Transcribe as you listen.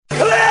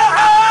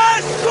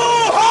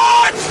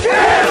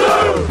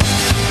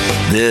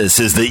This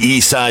is the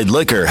Eastside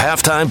Liquor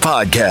Halftime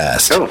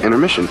Podcast. Oh,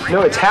 intermission.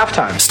 No, it's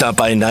halftime. Stop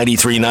by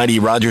 9390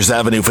 Rogers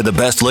Avenue for the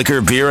best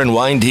liquor, beer, and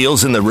wine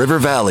deals in the River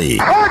Valley.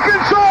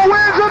 Arkansas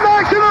wins the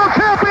national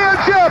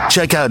championship!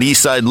 Check out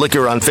Eastside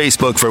Liquor on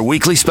Facebook for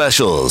weekly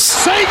specials.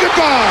 Say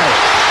goodbye!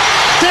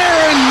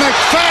 Darren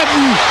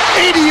McFadden,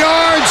 80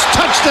 yards,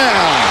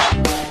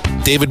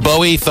 touchdown! David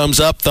Bowie, thumbs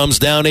up, thumbs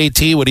down,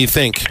 AT. What do you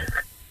think?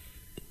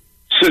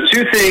 So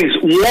two things.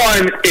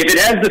 One, if it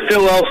has the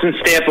Phil Elson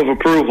stamp of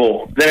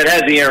approval, then it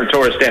has the Aaron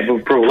Torres stamp of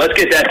approval. Let's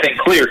get that thing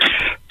clear.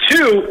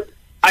 Two,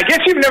 I guess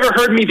you've never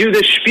heard me do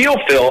this spiel,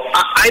 Phil.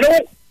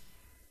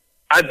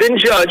 I've been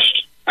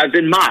judged. I've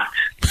been mocked.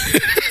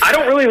 I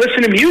don't really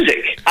listen to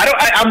music.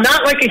 I'm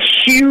not like a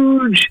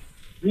huge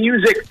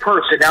music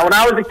person. Now, when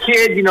I was a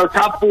kid,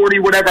 top 40,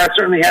 whatever, I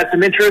certainly had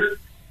some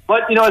interest.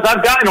 But, as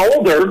I've gotten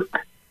older,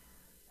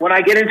 when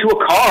I get into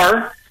a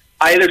car,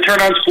 I either turn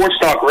on sports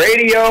talk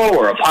radio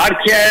or a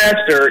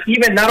podcast or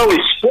even not always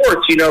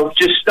sports,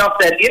 just stuff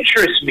that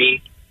interests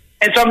me.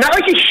 And so I'm not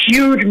like a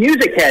huge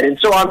music head. And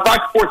so on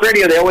Fox Sports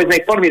Radio, they always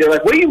make fun of me. They're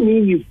like, what do you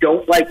mean you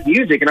don't like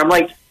music? And I'm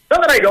like,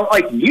 not that I don't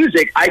like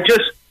music. I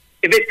just,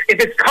 if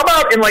it's come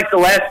out in like the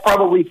last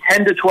probably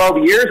 10 to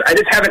 12 years, I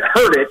just haven't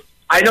heard it.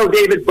 I know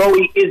David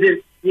Bowie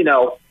isn't,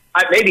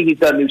 maybe he's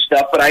done new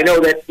stuff, but I know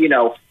that,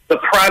 the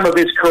prime of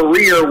his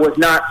career was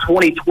not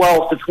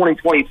 2012 to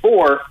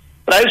 2024.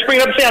 But I just bring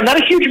it up to say I'm not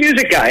a huge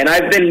music guy, and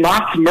I've been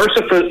mocked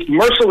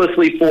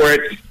mercilessly for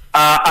it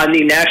on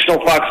the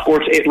national Fox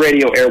Sports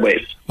radio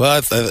airwaves.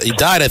 Well, he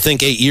died, I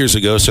think, 8 years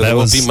ago, so there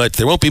won't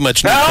be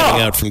much new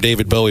coming out from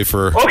David Bowie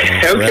for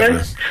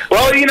forever.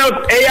 Well,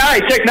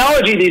 AI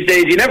technology these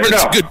days, you never know.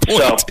 That's a good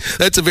point. So.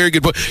 That's a very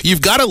good point.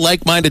 You've got a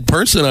like-minded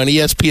person on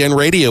ESPN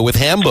Radio with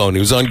Hambone,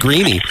 who's on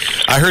Greeny.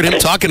 I heard him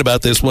talking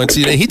about this once.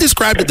 He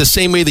described it the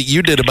same way that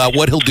you did about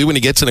what he'll do when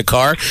he gets in a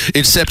car,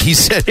 except he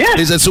said,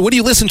 so what do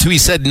you listen to? He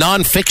said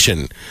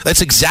nonfiction.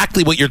 That's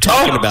exactly what you're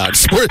talking about.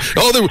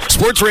 The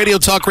sports radio,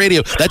 talk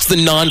radio, that's the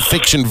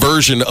nonfiction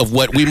version of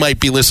what we might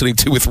be listening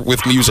to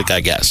with music, I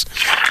guess.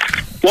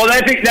 Well,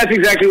 that's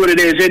exactly what it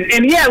is.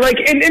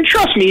 And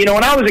trust me,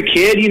 when I was a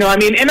kid, and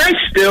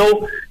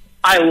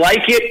I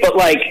like it, but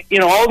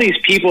all these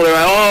people are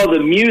like, the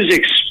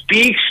music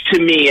speaks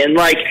to me. And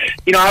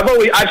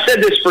I've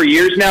said this for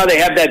years now. They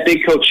have that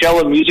big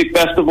Coachella music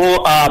festival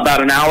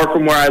about an hour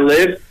from where I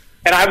live.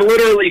 And I've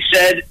literally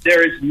said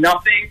there is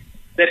nothing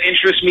that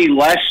interests me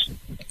less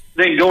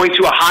than going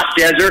to a hot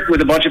desert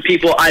with a bunch of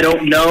people I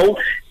don't know.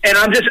 And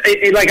I'm just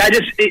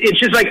it's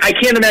just like I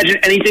can't imagine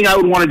anything I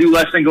would want to do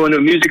less than going to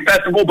a music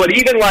festival. But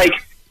even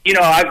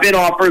I've been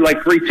offered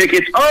free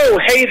tickets. Oh,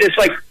 hey, this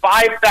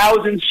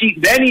 5,000 seat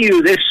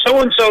venue. This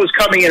so and so is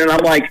coming in, and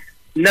I'm like,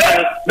 no.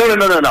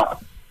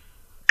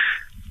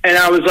 And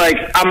I was like,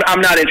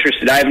 I'm not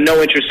interested. I have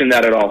no interest in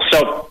that at all.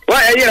 So,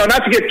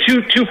 not to get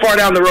too far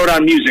down the road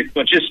on music,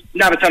 but just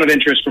not a ton of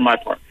interest for my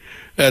part.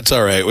 That's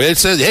all right. It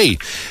says, hey,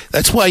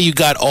 that's why you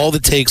got all the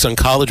takes on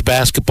college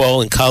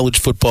basketball and college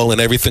football and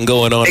everything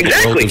going on in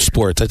the world of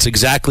sports. That's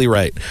exactly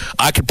right.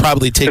 I could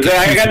probably take it.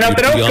 I got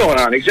nothing else going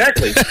on.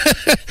 Exactly.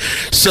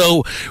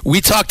 So we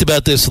talked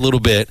about this a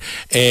little bit,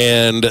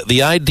 and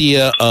the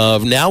idea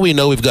of now we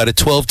know we've got a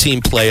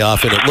 12-team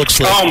playoff, and it looks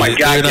like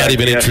they're not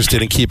even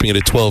interested in keeping it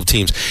at 12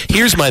 teams.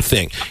 Here's my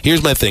thing.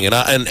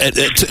 And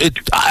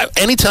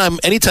anytime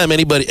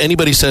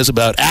anybody says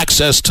about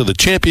access to the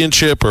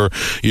championship or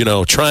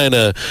trying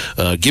to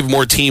give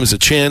more teams a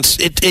chance,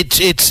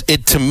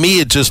 it to me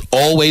it just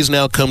always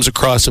now comes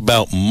across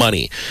about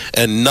money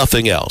and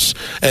nothing else,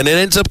 and it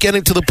ends up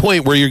getting to the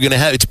point where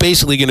it's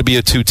basically going to be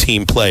a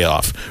 2-team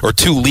playoff or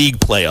 2-league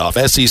playoff,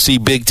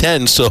 SEC, Big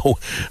Ten. So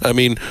I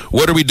mean,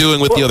 what are we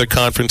doing with the other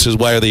conferences?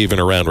 Why are they even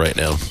around right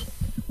now?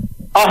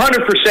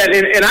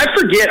 100%. And I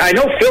forget, I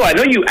know, Phil, I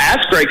know you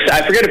asked Greg,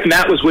 I forget if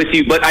Matt was with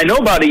you, but I know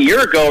about a year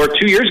ago or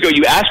 2 years ago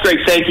you asked Greg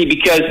Sankey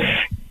because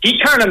he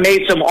kind of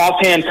made some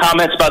offhand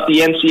comments about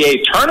the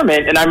NCAA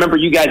tournament, and I remember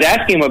you guys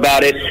asking him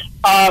about it.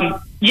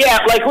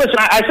 Listen,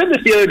 I said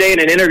this the other day in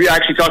an interview. I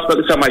actually talked about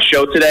this on my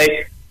show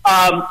today.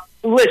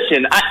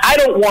 Listen, I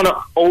don't want to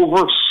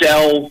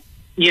oversell,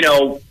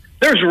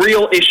 there's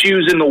real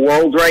issues in the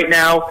world right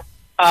now,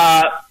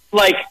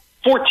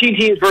 14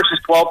 teams versus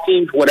 12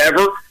 teams,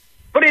 whatever.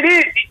 But it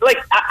is,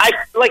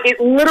 it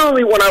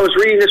literally, when I was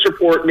reading this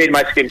report, made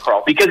my skin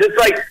crawl, because it's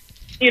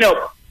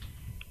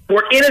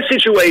we're in a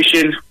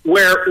situation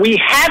where we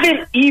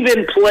haven't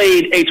even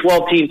played a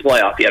 12-team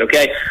playoff yet,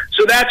 okay?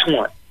 So that's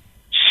one.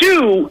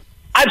 Two,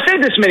 I've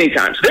said this many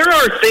times. There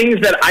are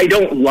things that I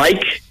don't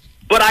like,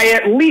 but I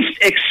at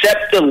least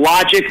accept the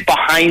logic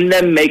behind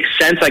them makes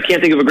sense. I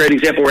can't think of a great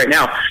example right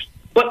now.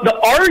 But the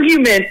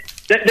argument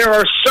that there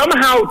are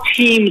somehow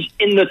teams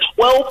in the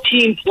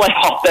 12-team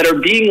playoff that are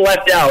being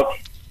left out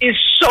is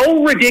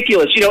so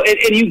ridiculous.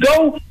 And you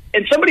go,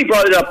 and somebody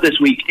brought it up this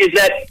week, is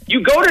that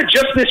you go to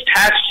just this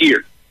past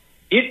year.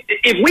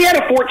 If we had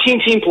a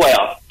 14-team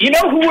playoff,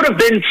 who would have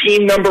been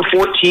team number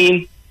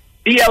 14?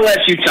 The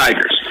LSU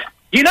Tigers.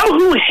 You know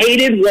who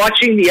hated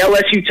watching the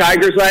LSU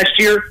Tigers last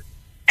year?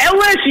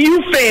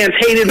 LSU fans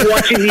hated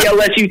watching the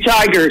LSU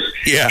Tigers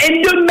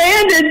and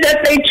demanded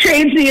that they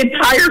change the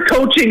entire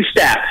coaching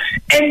staff.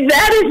 And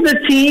that is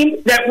the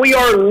team that we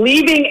are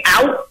leaving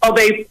out of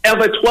a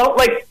 12.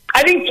 Like,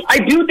 I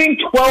do think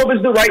 12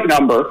 is the right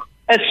number,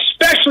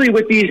 especially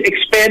with these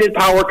expanded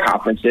power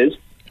conferences.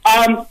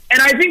 And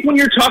I think when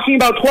you're talking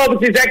about 12,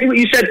 it's exactly what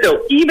you said,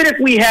 Phil. Even if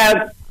we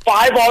have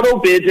 5 auto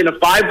bids in a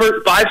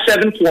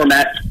 5-7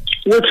 format,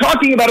 we're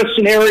talking about a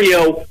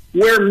scenario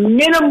where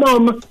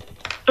minimum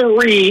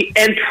 3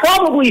 and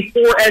probably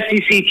 4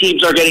 SEC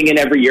teams are getting in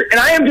every year. And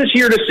I am just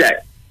here to say,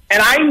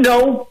 and I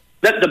know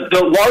that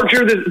the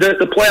larger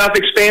the playoff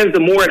expands, the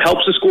more it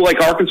helps a school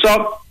like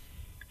Arkansas.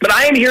 But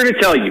I am here to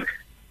tell you,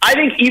 I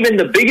think even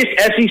the biggest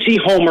SEC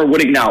homer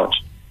would acknowledge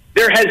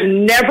there has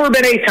never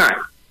been a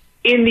time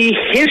in the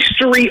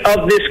history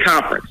of this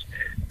conference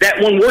that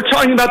when we're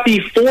talking about the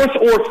 4th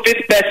or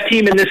 5th best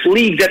team in this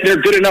league, that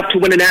they're good enough to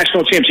win a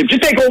national championship.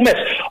 Just take Ole Miss.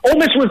 Ole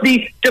Miss was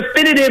the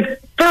definitive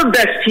 3rd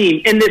best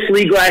team in this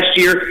league last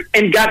year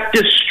and got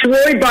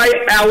destroyed by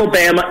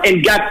Alabama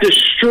and got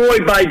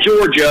destroyed by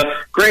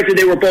Georgia. Granted,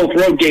 they were both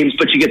road games,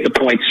 but you get the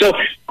point. So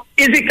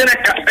is it going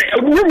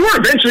to – we're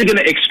eventually going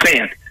to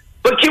expand.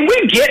 But can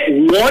we get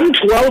one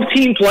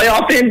 12-team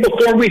playoff in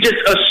before we just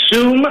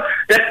assume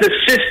that the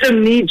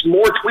system needs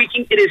more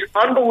tweaking? It is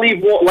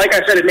unbelievable. Like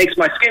I said, it makes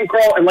my skin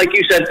crawl. And like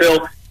you said,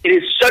 Phil, it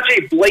is such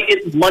a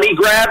blatant money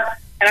grab.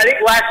 And I think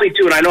lastly,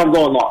 too, and I know I'm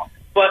going long,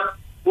 but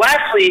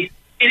lastly,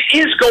 it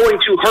is going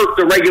to hurt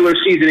the regular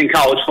season in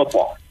college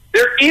football.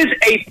 There is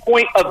a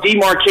point of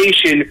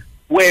demarcation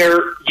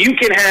where you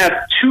can have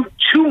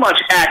too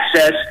much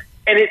access,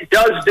 and it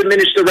does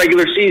diminish the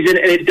regular season,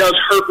 and it does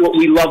hurt what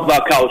we love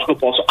about college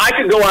football. So I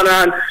could go on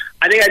and on.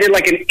 I think I did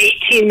like an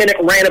 18-minute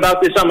rant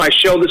about this on my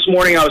show this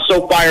morning. I was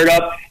so fired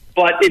up.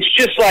 But it's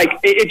just like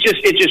it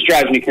just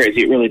drives me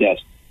crazy. It really does.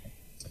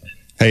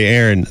 Hey,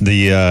 Aaron,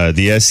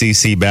 the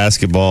SEC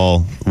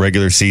basketball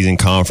regular season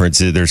conference,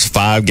 there's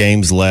 5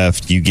 games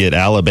left. You get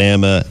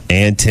Alabama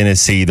and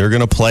Tennessee. They're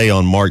going to play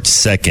on March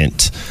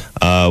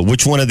 2nd.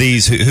 Which one of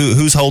these,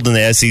 who's holding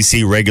the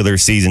SEC regular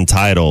season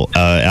title,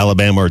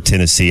 Alabama or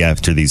Tennessee,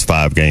 after these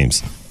 5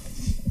 games?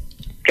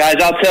 Guys,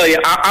 I'll tell you,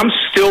 I'm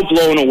still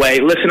blown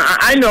away. Listen,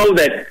 I know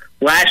that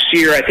last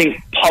year, I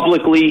think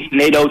publicly,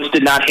 Nate Oates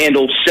did not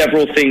handle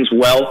several things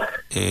well.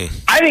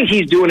 I think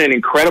he's doing an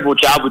incredible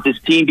job with this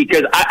team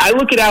because I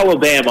look at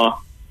Alabama,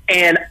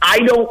 and I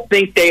don't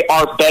think they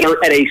are better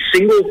at a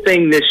single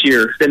thing this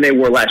year than they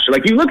were last year.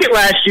 Like, you look at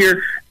last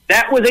year,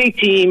 that was a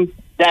team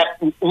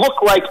that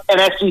looked like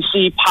an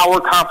SEC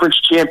Power Conference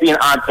champion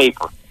on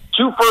paper.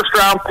 2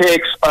 first-round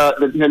picks,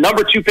 the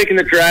number 2 pick in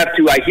the draft,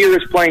 who I hear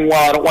is playing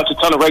well. I don't watch a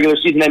ton of regular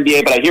season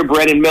NBA, but I hear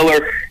Brandon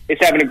Miller is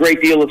having a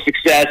great deal of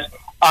success.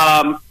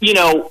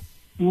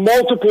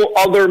 Multiple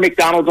other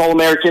McDonald's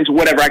All-Americans,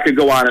 whatever. I could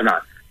go on and on.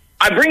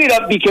 I bring it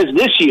up because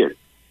this year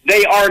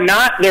they're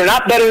not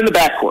better in the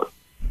backcourt.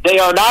 They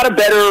are not a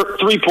better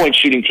three-point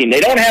shooting team.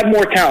 They don't have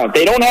more talent.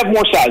 They don't have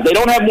more size. They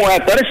don't have more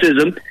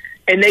athleticism,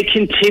 and they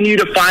continue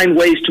to find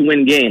ways to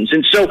win games.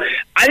 And so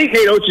I think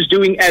Nate Oates is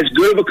doing as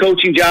good of a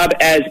coaching job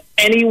as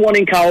anyone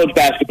in college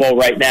basketball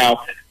right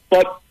now.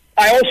 But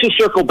I also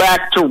circle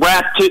back to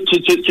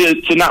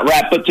not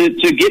wrap, but to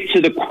get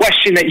to the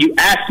question that you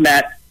asked,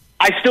 Matt.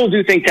 I still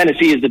do think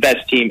Tennessee is the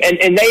best team.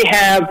 And they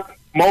have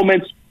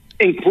moments,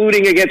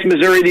 including against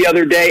Missouri the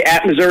other day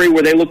at Missouri,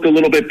 where they looked a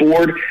little bit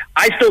bored.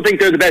 I still think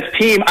they're the best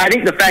team. I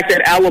think the fact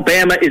that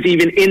Alabama is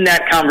even in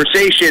that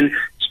conversation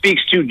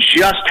speaks to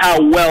just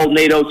how well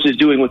Nate Oates is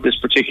doing with this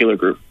particular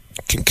group.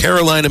 Can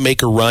Carolina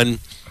make a run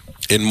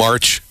in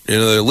March?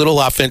 They're a little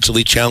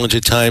offensively challenged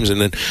at times, and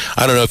then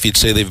I don't know if you'd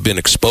say they've been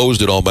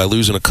exposed at all by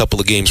losing a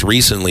couple of games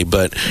recently,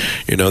 but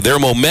their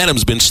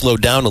momentum's been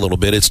slowed down a little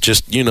bit. It's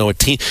just a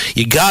team,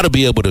 you got to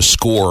be able to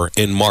score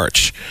in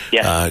March.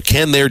 Yeah.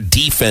 Can their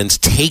defense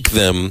take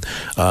them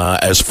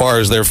as far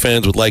as their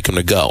fans would like them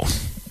to go?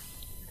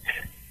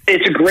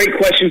 It's a great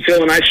question,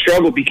 Phil, and I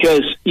struggle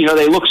because,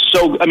 they look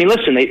so – I mean,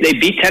 listen, they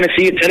beat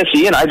Tennessee at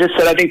Tennessee, and I just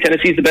said I think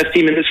Tennessee's the best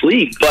team in this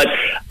league. But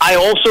I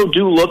also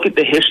do look at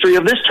the history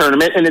of this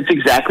tournament, and it's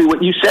exactly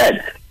what you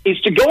said, is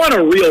to go on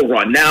a real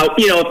run. Now,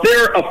 if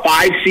they're a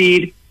 5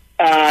 seed,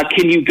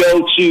 can you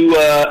go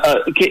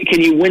to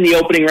can you win the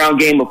opening round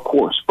game? Of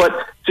course.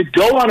 But to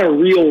go on a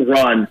real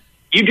run,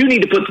 you do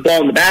need to put the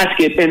ball in the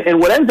basket. And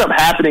what ends up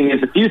happening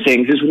is a few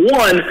things. Is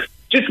one –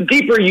 just the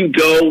deeper you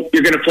go,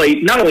 you're going to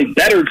play not only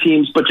better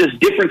teams, but just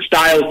different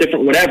styles,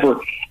 different whatever.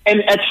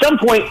 And at some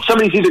point,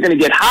 somebody's either going to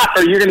get hot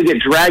or you're going to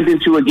get dragged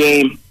into a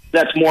game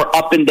that's more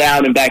up and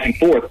down and back and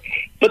forth.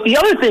 But the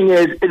other thing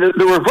is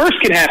the reverse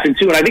can happen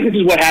too, and I think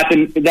this is what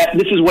happened.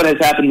 This is what has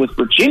happened with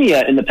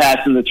Virginia in the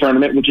past in the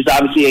tournament, which is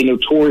obviously a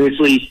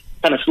notoriously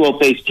kind of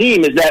slow-paced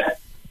team. Is that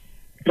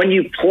when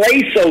you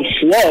play so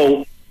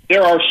slow,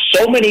 there are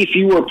so many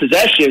fewer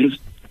possessions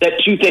that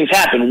 2 things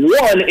happen.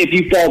 One, if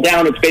you fall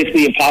down, it's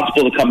basically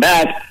impossible to come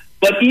back.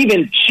 But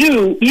even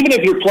 2, even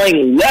if you're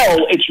playing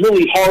well, it's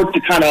really hard to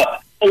kind of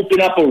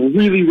open up a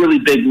really, really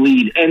big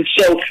lead. And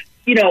so,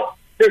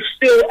 there's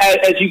still,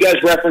 as you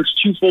guys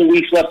referenced, 2 full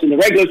weeks left in the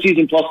regular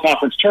season plus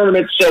conference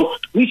tournaments. So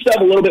we still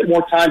have a little bit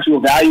more time to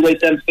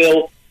evaluate them,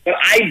 Phil. But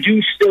I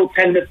do still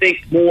tend to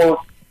think more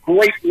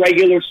great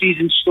regular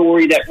season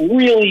story that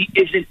really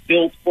isn't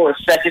built for a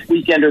second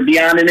weekend or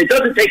beyond. And it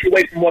doesn't take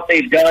away from what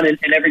they've done and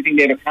everything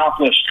they've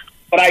accomplished.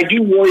 But I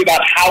do worry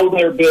about how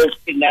they're built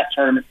in that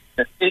tournament,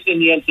 in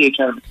the NCAA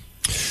tournament.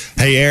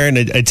 Hey, Aaron,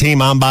 a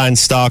team I'm buying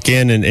stock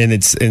in, and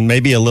it's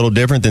maybe a little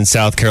different than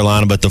South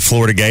Carolina, but the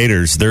Florida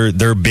Gators.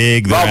 They're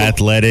big, they're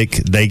athletic,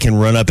 they can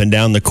run up and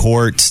down the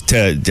court.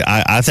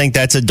 I think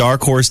that's a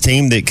dark horse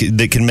team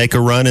that can make a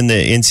run in the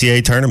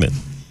NCAA tournament.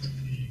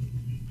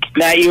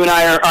 Matt, you and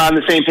I are on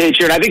the same page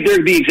here, and I think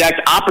they're the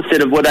exact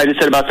opposite of what I just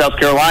said about South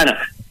Carolina.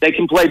 They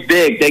can play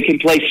big, they can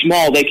play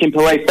small, they can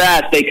play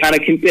fast, they can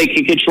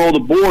control the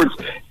boards.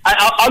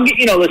 I'll get,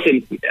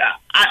 listen,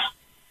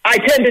 I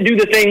tend to do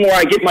the thing where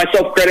I give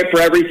myself credit for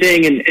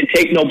everything and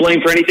take no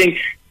blame for anything.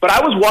 But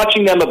I was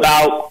watching them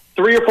about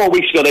 3 or 4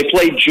 weeks ago. They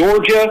played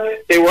Georgia.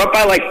 They were up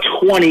by like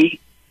 20,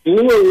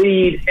 blew a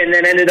lead, and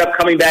then ended up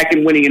coming back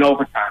and winning in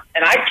overtime.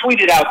 And I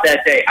tweeted out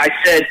that day, I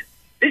said,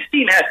 this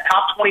team has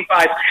top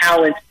 25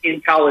 talent in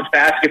college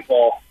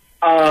basketball.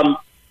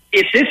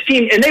 If this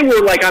team, and they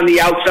were like on the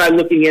outside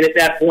looking in at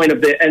that point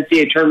of the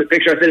NCAA tournament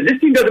picture, I said, if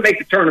this team doesn't make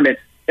the tournament,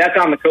 that's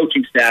on the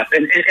coaching staff.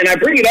 And I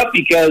bring it up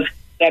because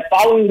that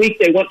following week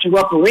they went to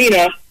Rupp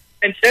Arena,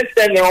 and since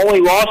then their only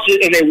losses,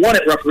 and they won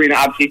at Rupp Arena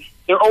obviously,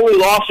 their only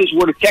losses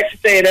were to Texas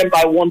A&M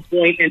by 1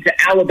 point and to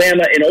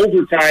Alabama in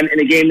overtime in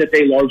a game that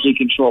they largely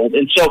controlled.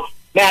 And so,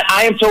 Matt,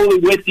 I am totally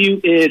with you.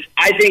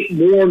 I think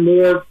more and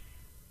more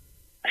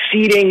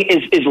seeding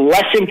is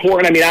less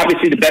important. I mean,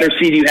 obviously, the better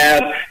seed you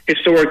have,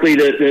 historically,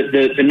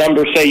 the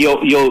numbers say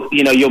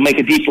you'll make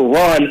a deeper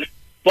run.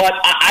 But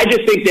I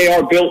just think they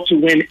are built to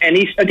win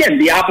any. Again,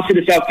 the opposite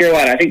of South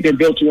Carolina. I think they're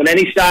built to win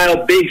any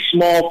style: big,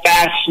 small,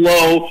 fast,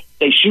 slow.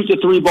 They shoot the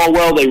 3 ball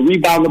well. They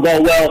rebound the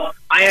ball well.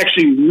 I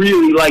actually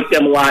really like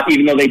them a lot,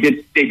 even though they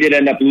did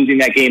end up losing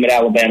that game at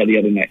Alabama the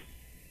other night.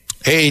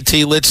 Hey,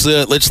 T, let's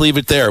leave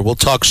it there. We'll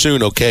talk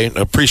soon, okay?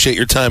 I appreciate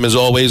your time as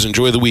always.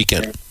 Enjoy the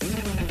weekend.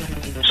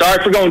 Sorry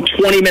for going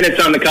 20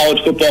 minutes on the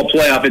college football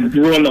playoff. It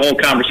ruined the whole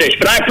conversation.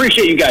 But I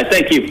appreciate you guys.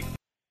 Thank you.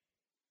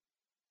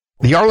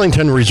 The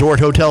Arlington Resort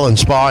Hotel and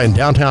Spa in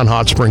downtown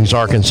Hot Springs,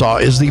 Arkansas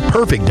is the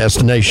perfect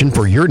destination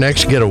for your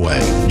next getaway.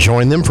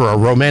 Join them for a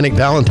romantic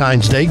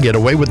Valentine's Day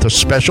getaway with a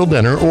special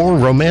dinner or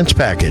romance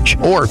package.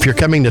 Or if you're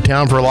coming to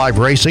town for live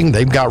racing,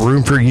 they've got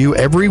room for you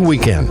every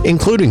weekend,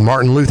 including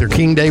Martin Luther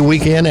King Day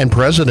weekend and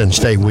President's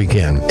Day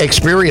weekend.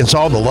 Experience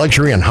all the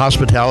luxury and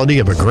hospitality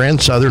of a Grand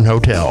Southern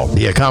hotel.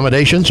 The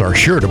accommodations are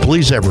sure to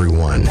please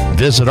everyone.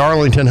 Visit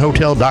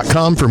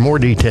arlingtonhotel.com for more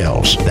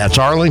details. That's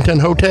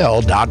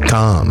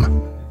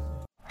arlingtonhotel.com.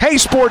 Hey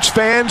sports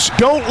fans,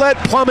 don't let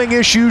plumbing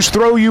issues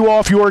throw you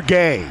off your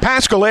game.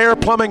 Pascal Air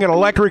Plumbing and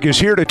Electric is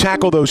here to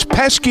tackle those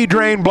pesky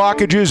drain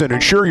blockages and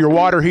ensure your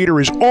water heater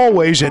is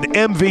always in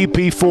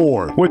MVP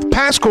form. With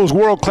Pascal's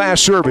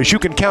world-class service, you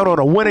can count on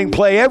a winning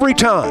play every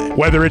time.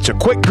 Whether it's a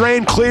quick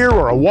drain clear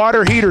or a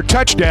water heater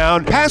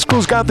touchdown,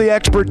 Pascal's got the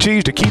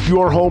expertise to keep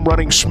your home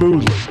running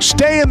smoothly.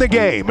 Stay in the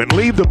game and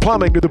leave the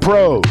plumbing to the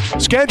pros.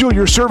 Schedule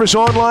your service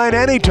online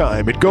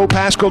anytime at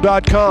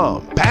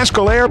gopascal.com.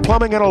 Pascal Air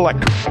Plumbing and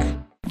Electric.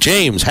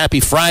 James, happy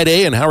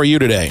Friday, and how are you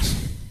today?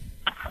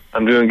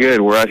 I'm doing good.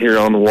 We're out here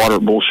on the water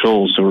at Bull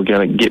Shoals, so we're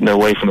kind of getting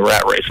away from the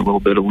rat race a little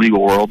bit of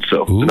legal world,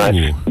 so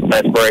nice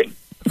break.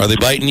 Are they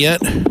biting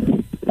yet?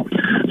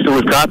 So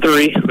we've caught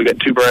 3. We got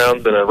 2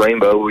 browns and a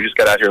rainbow. We just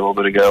got out here a little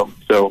bit ago,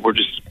 so we're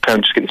just kind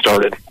of just getting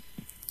started.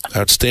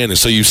 Outstanding.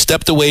 So you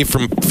stepped away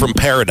from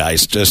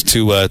paradise just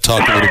to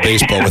talk a little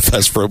baseball with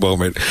us for a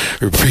moment.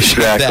 We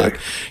appreciate that.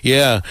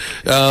 Yeah.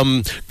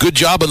 Good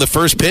job on the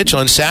first pitch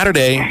on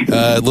Saturday.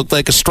 It looked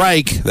like a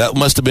strike. That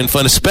must have been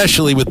fun,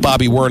 especially with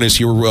Bobby Wernis,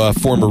 your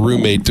former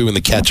roommate, doing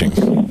the catching.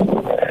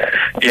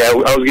 Yeah,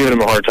 I was giving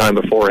him a hard time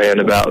beforehand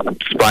about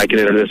spiking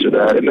it or this or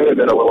that. It may have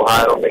been a little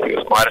high. I don't think it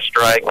was quite a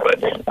strike,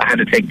 but I had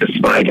to take the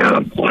spike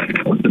out.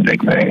 That was the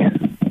big thing.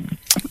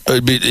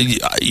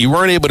 You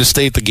weren't able to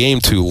stay at the game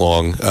too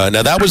long.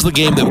 Now, that was the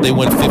game that they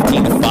went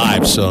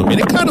 15-5, so I mean,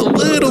 it got a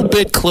little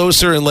bit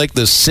closer in like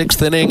the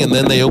 6th inning, and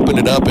then they opened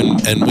it up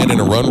and went in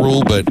a run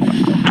rule. But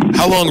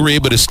how long were you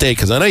able to stay?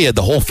 Because I know you had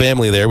the whole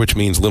family there, which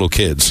means little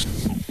kids.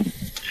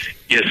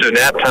 Yeah, so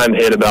nap time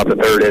hit about the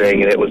 3rd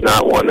inning, and it was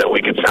not one that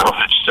we could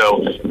salvage.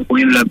 So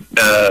we ended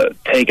up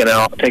taking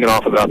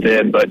off about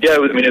then. But yeah,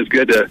 it was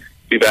good to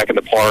be back in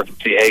the park,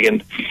 see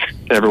Hagen,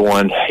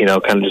 everyone, kind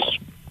of just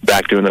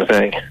back doing their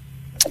thing.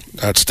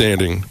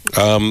 Outstanding.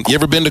 You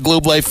ever been to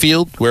Globe Life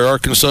Field, where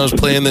Arkansas is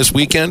playing this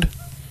weekend?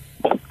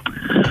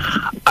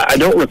 I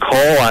don't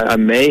recall. I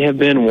may have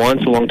been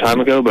once a long time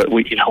ago, but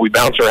we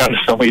bounce around to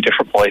so many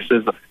different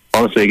places.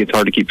 Honestly, it gets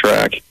hard to keep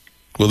track.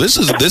 Well, this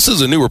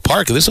is a newer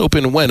park. This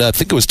opened when? I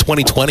think it was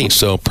 2020.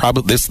 So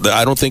probably this.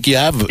 I don't think you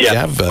have.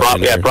 Yeah,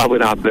 probably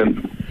not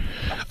then.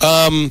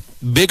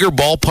 Bigger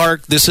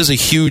ballpark. This is a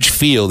huge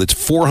field. It's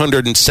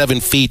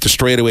 407 feet to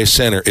straightaway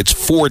center. It's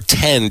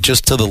 410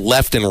 just to the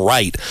left and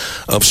right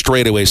of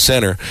straightaway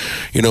center.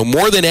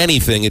 More than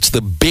anything, it's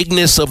the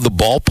bigness of the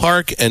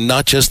ballpark and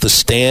not just the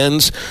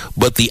stands,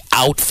 but the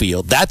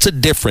outfield. That's a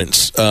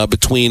difference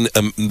between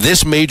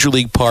this major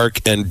league park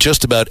and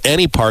just about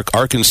any park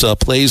Arkansas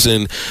plays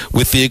in,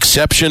 with the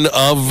exception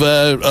of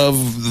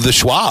the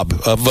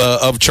Schwab,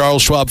 of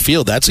Charles Schwab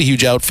Field. That's a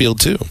huge outfield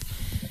too.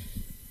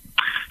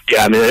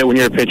 Yeah, I mean, when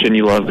you're pitching,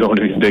 you love going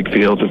to these big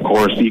fields, of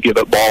course. You give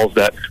up balls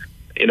that,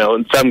 in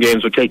some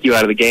games would take you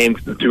out of the game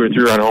because it's a 2 or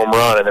 3 run home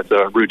run and it's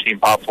a routine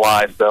pop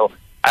fly. So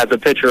as a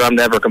pitcher, I'm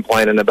never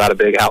complaining about a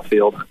big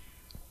outfield.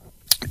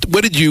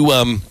 What did you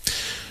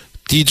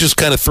do you just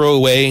kind of throw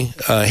away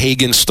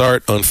Hagen's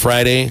start on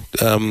Friday?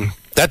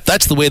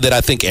 That's the way that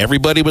I think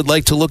everybody would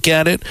like to look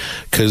at it,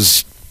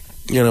 because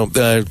you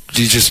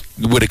just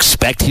would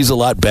expect he's a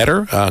lot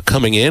better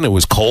coming in. It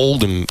was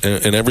cold and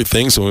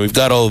everything, so we've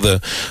got all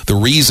the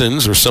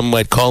reasons, or some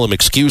might call them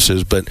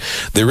excuses, but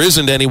there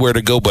isn't anywhere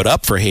to go but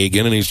up for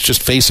Hagen, and he's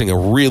just facing a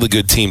really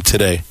good team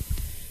today.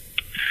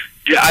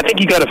 Yeah, I think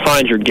you got to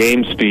find your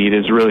game speed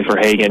is really for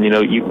Hagen.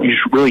 You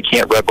really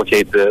can't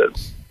replicate the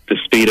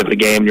speed of the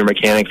game, your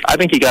mechanics. I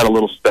think he got a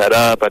little sped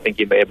up. I think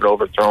he may have been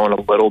overthrown a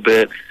little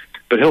bit,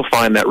 but he'll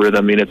find that rhythm.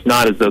 I mean, it's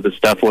not as though the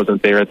stuff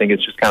wasn't there. I think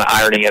it's just kind of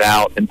ironing it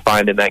out and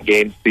finding that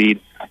game speed.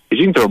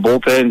 Because you can throw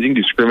bullpens, you can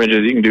do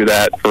scrimmages, you can do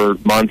that for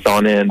months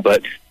on end,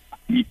 but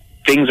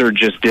things are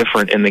just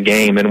different in the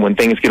game. And when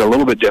things get a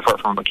little bit different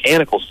from a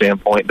mechanical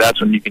standpoint, that's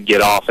when you can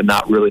get off and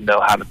not really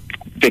know how to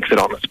fix it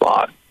on the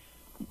spot.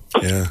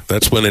 Yeah,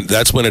 that's when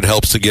it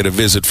helps to get a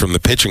visit from the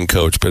pitching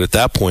coach. But at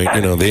that point,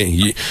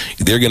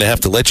 they're going to have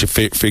to let you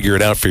figure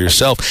it out for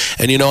yourself.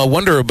 And I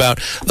wonder about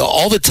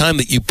all the time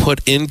that you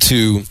put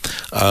into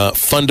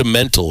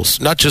fundamentals,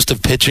 not just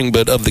of pitching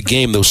but of the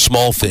game. Those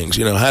small things,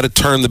 how to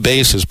turn the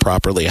bases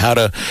properly, how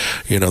to,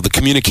 the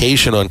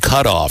communication on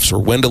cutoffs, or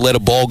when to let a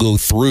ball go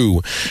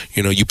through.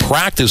 You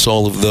practice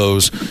all of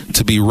those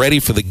to be ready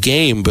for the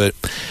game, but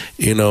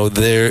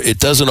it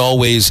doesn't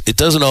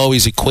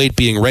always equate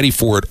being ready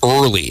for it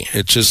early.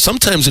 It's just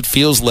sometimes it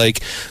feels like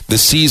the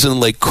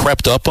season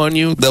crept up on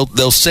you.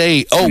 They'll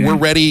say, "Oh, we're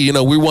ready.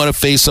 We want to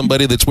face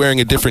somebody that's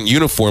wearing a different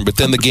uniform," but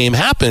then the game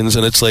happens,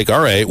 and it's like, all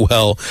right,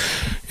 well,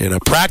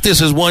 practice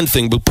is one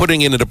thing, but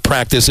putting it into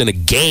practice in a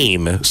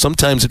game,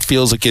 sometimes it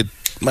feels like it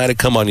might have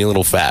come on you a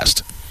little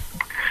fast.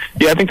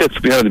 Yeah, I think that's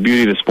the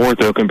beauty of the sport,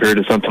 though, compared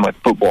to something like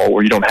football,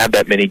 where you don't have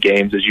that many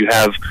games, as you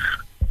have,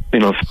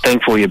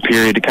 thankfully, a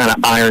period to kind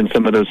of iron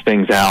some of those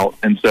things out.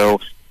 And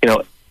so,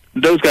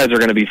 those guys are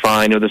going to be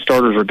fine. The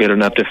starters are good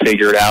enough to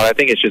figure it out. I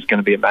think it's just going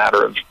to be a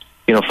matter of,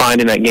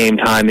 finding that game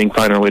timing,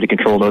 finding a way to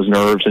control those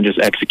nerves, and just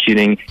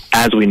executing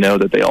as we know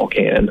that they all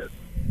can.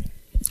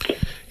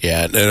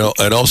 Yeah,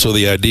 and also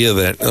the idea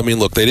that,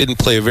 look, they didn't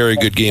play a very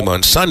good game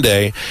on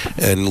Sunday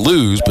and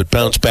lose, but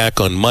bounce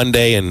back on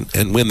Monday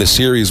and win the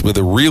series with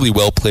a really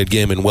well-played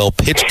game and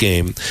well-pitched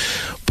game.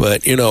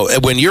 But,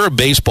 when you're a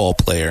baseball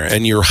player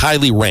and you're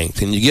highly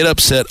ranked and you get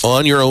upset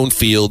on your own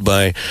field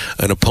by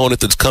an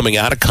opponent that's coming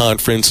out of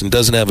conference and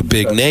doesn't have a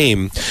big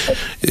name,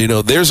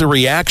 there's a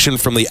reaction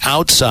from the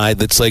outside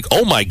that's like,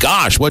 oh my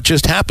gosh, what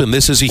just happened?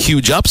 This is a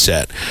huge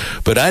upset.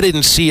 But I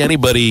didn't see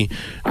anybody,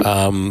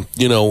 wearing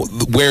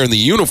the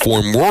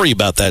uniform worry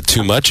about that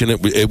too much, and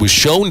it was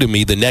shown to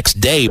me the next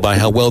day by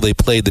how well they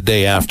played the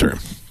day after.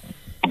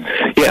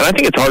 Yeah, and I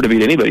think it's hard to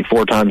beat anybody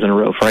 4 times in a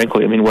row,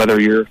 frankly. Whether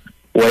you're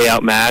way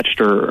outmatched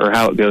or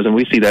how it goes, and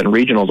we see that in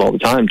regionals all the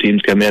time. Teams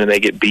come in and they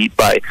get beat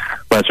by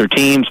lesser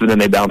teams, but then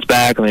they bounce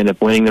back and they end up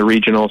winning the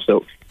regional.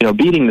 So,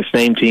 beating the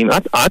same team, I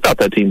thought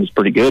that team was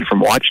pretty good from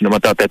watching them. I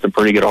thought they had some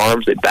pretty good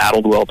arms. They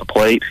battled well at the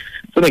plate.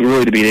 So I think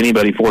really to beat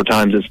anybody 4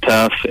 times is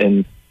tough,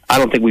 and I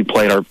don't think we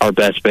played our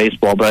best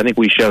baseball, but I think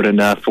we showed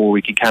enough where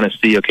we could kind of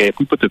see, okay, if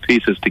we put the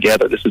pieces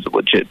together, this is a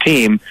legit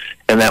team,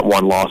 and that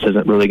one loss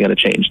isn't really going to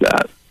change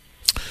that.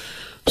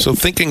 So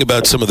thinking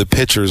about some of the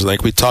pitchers,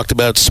 like we talked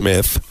about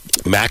Smith,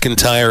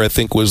 McIntyre, I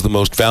think, was the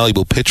most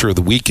valuable pitcher of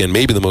the weekend,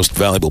 maybe the most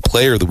valuable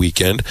player of the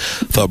weekend.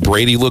 Thought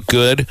Brady looked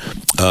good.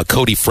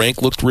 Cody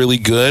Frank looked really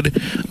good.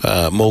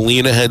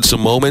 Molina had some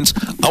moments.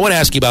 I want to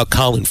ask you about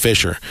Colin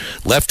Fisher.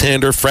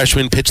 Left-hander,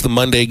 freshman, pitched the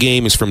Monday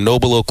game. He's from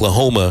Noble,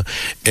 Oklahoma.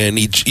 And,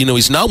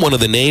 he's not one of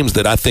the names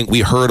that I think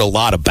we heard a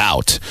lot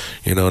about.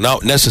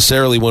 Not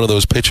necessarily one of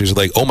those pitchers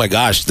like, oh, my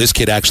gosh, this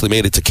kid actually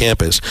made it to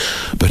campus.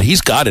 But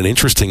he's got an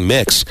interesting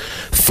mix.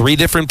 3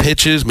 different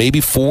pitches, maybe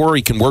 4.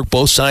 He can work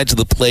both sides of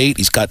the plate.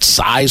 He's got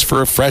size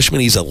for a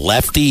freshman. He's a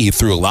lefty. He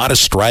threw a lot of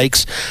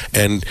strikes.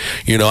 And,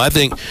 I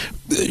think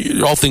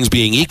all things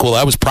being equal,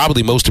 I was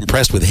probably most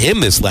impressed with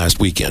him this last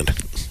weekend.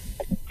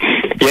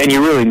 Yeah, and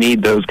you really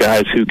need those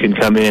guys who can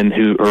come in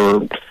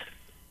who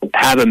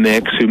have a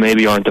mix, who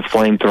maybe aren't the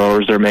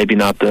flamethrowers, or maybe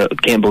not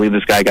can't believe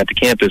this guy got to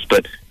campus,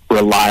 but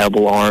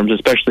reliable arms,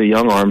 especially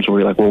young arms, where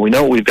you're like, well, we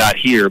know what we've got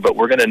here, but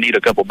we're going to need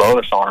a couple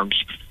bonus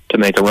arms to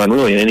make a run,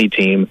 really, in any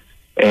team.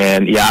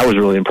 And, yeah, I was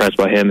really impressed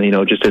by him,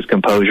 just his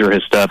composure,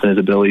 his stuff, and his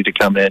ability to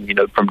come in,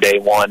 from day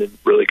one and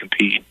really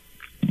compete.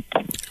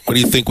 What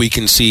do you think we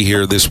can see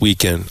here this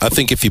weekend? I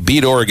think if you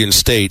beat Oregon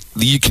State,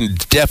 you can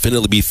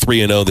definitely be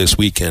 3-0 this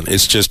weekend.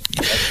 It's just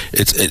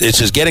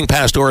getting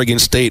past Oregon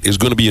State is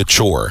going to be a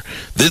chore.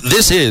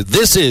 This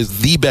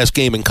is the best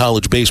game in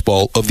college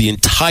baseball of the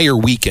entire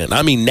weekend.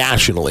 I mean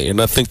nationally,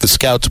 and I think the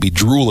scouts will be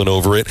drooling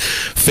over it.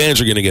 Fans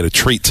are going to get a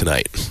treat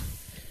tonight.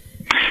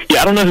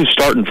 Yeah, I don't know who's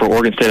starting for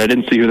Oregon State. I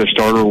didn't see who their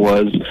starter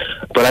was,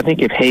 but I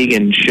think if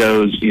Hagan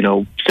shows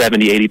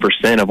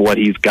 70-80% of what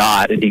he's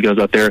got, and he goes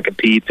out there and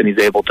competes, and he's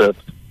able to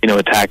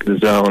attack the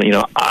zone,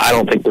 I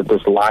don't think that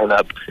this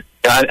lineup.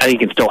 I think he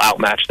can still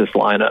outmatch this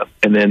lineup.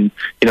 And then,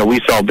 we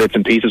saw bits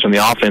and pieces from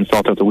the offense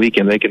all throughout the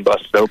weekend. They can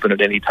bust it open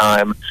at any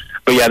time.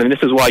 But, yeah, I mean,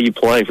 this is why you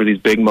play for these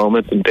big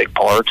moments and big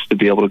parks, to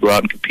be able to go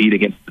out and compete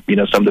against,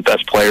 some of the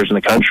best players in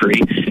the country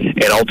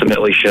and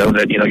ultimately show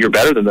that, you're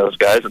better than those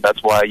guys. And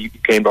that's why you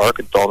came to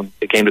Arkansas and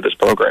it came to this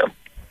program.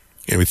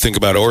 And we think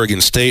about Oregon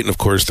State and, of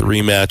course, the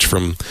rematch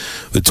from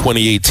the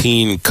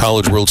 2018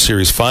 College World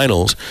Series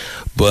Finals.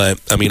 But,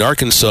 I mean,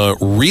 Arkansas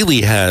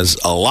really has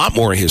a lot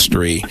more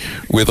history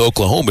with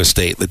Oklahoma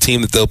State, the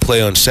team that they'll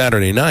play on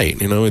Saturday night.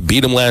 It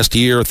beat them last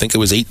year. I think it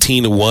was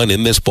 18-1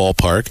 in this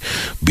ballpark.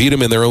 Beat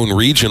them in their own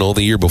regional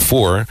the year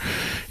before.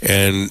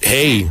 And,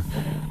 hey,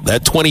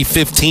 that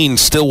 2015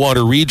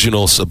 Stillwater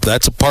Regional, so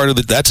that's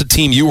a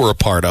team you were a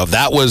part of.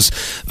 That was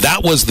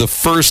the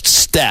first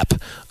step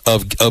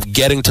of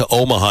getting to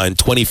Omaha in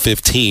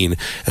 2015,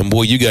 and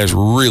boy, you guys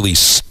really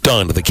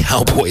stunned the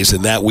Cowboys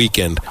in that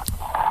weekend.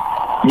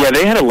 Yeah,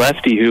 they had a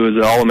lefty who was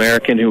an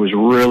All-American who was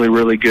really,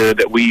 really good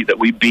that we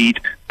beat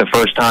the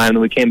first time,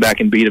 and we came back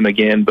and beat him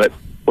again. But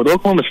with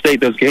Oklahoma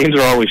State, those games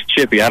are always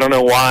chippy. I don't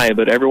know why,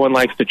 but everyone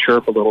likes to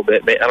chirp a little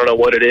bit. I don't know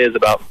what it is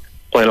about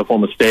playing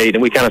Oklahoma State,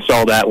 and we kind of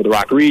saw that with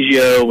Rock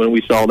Reggio, and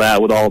we saw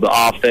that with all the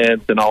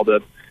offense and all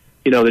the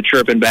the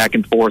chirping back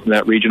and forth in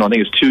that regional. I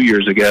think it was 2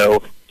 years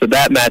ago. So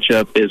that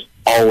matchup is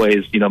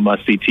always,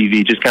 must-see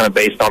TV, just kind of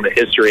based on the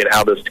history and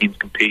how those teams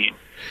compete.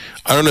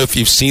 I don't know if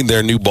you've seen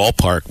their new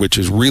ballpark, which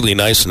is really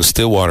nice in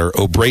Stillwater,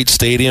 O'Brate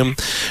Stadium.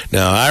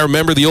 Now, I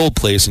remember the old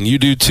place, and you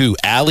do too,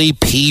 Allie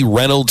P.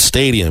 Reynolds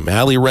Stadium.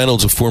 Allie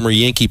Reynolds, a former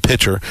Yankee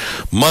pitcher,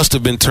 must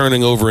have been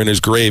turning over in his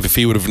grave if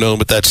he would have known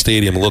what that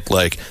stadium looked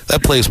like.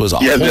 That place was a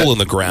hole in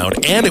the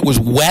ground, and it was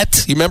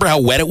wet. You remember how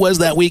wet it was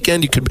that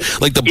weekend? You could,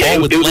 the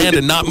ball would land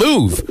and not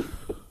move.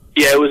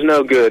 Yeah, it was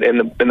no good.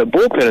 And the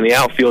bullpen in the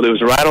outfield, it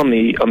was right on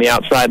the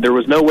outside. There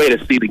was no way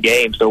to see the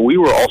game, so we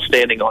were all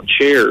standing on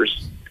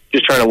chairs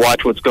just trying to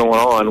watch what's going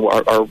on.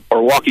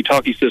 Our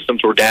walkie-talkie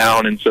systems were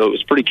down, and so it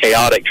was pretty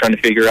chaotic trying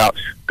to figure out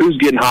who's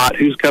getting hot,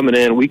 who's coming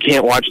in. We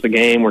can't watch the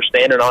game. We're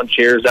standing on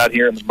chairs out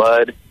here in the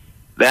mud.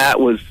 That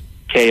was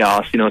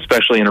chaos,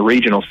 especially in a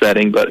regional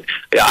setting. But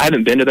I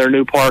haven't been to their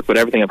new park, but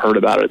everything I've heard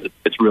about it,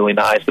 it's really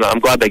nice. And I'm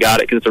glad they got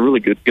it because it's a really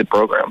good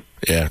program.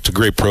 Yeah, it's a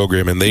great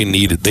program, and they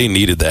needed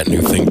that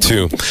new thing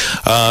too.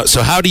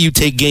 So how do you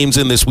take games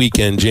in this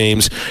weekend,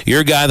 James?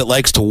 You're a guy that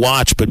likes to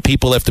watch, but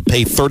people have to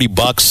pay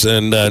 $30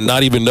 and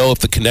not even know if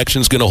the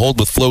connection's going to hold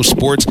with Flow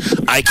Sports.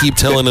 I keep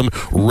telling them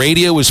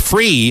radio is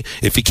free.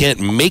 If you can't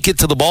make it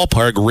to the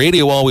ballpark,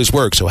 radio always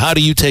works. So how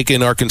do you take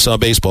in Arkansas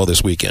baseball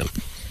this weekend?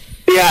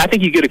 Yeah, I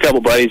think you get a couple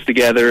buddies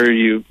together,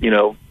 you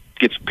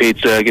get some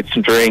pizza, get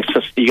some drinks,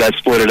 you guys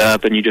split it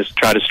up, and you just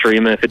try to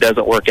stream it. If it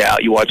doesn't work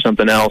out, you watch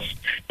something else,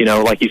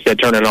 like you said,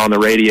 turn it on the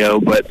radio.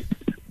 But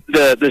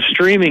the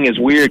streaming is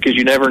weird because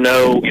you never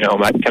know,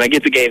 can I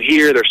get the game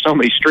here? There's so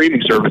many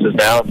streaming services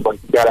now. It's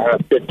like you got to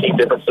have 15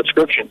 different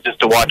subscriptions just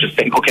to watch a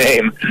single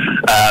game.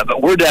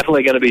 But we're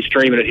definitely going to be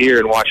streaming it here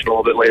and watching a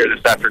little bit later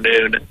this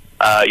afternoon.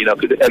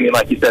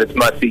 Like you said, it's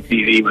must-see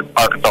TV with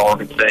Arkansas,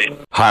 Oregon State.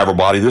 Hi,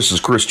 everybody. This is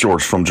Chris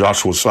George from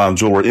Joshua's Fine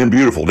Jewelry in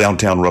beautiful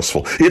downtown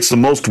Russellville. It's the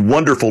most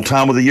wonderful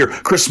time of the year.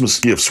 Christmas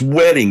gifts,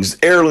 weddings,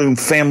 heirloom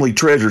family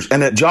treasures.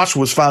 And at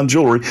Joshua's Fine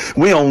Jewelry,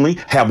 we only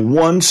have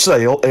one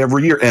sale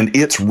every year, and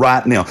it's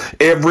right now.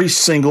 Every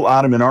single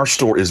item in our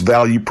store is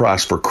value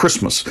priced for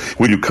Christmas.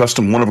 We do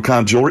custom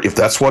one-of-a-kind jewelry. If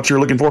that's what you're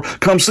looking for,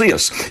 come see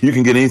us. You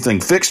can get anything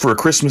fixed for a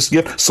Christmas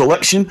gift.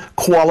 Selection,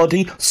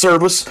 quality,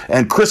 service,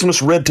 and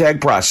Christmas red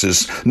tag prices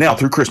now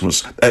through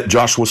Christmas at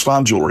Joshua's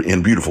Fine Jewelry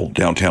in beautiful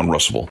downtown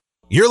Russellville.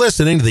 You're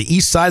listening to the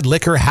Eastside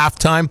Liquor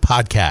Halftime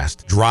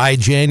Podcast. Dry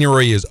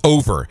January is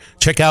over.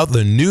 Check out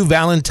the new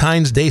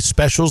Valentine's Day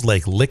specials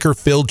like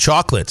liquor-filled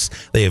chocolates.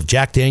 They have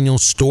Jack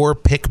Daniel's Store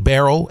Pick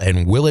Barrel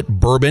and Willet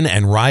Bourbon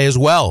and Rye as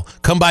well.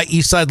 Come by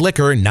Eastside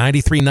Liquor,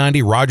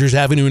 9390 Rogers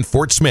Avenue in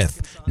Fort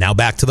Smith. Now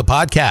back to the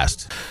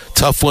podcast.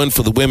 Tough one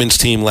for the women's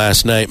team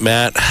last night,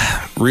 Matt.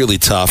 Really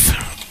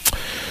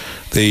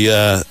tough. They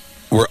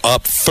were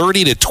up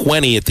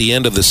 30-20 at the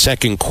end of the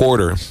second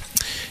quarter.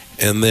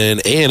 And then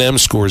A&M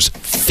scores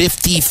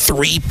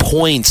 53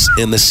 points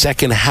in the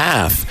second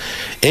half.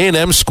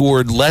 A&M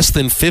scored less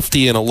than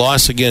 50 in a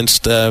loss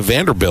against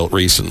Vanderbilt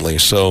recently.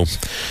 So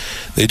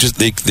they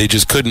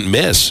just couldn't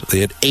miss. They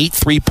had 8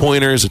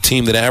 3-pointers, a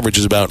team that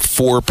averages about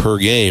 4 per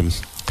game.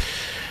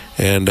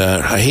 And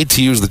I hate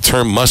to use the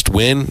term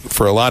must-win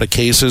for a lot of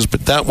cases,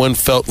 but that one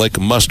felt like a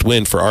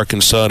must-win for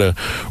Arkansas to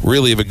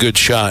really have a good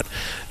shot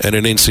at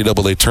an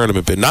NCAA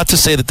tournament. But not to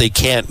say that they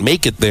can't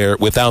make it there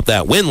without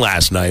that win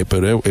last night,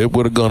 but it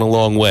would have gone a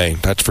long way,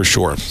 that's for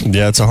sure.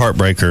 Yeah, it's a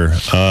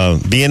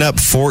heartbreaker. Being up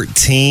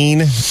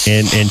 14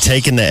 and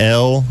taking the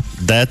L,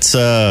 that's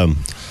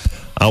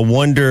I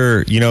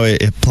wonder,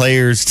 if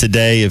players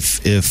today,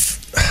 if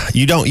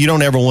you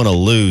don't ever want to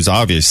lose,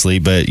 obviously,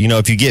 but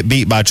if you get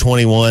beat by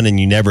 21 and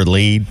you never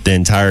lead the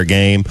entire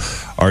game,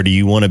 or do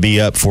you want to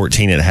be up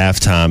 14 at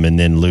halftime and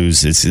then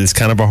lose? It's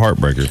kind of a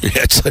heartbreaker.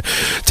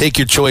 Take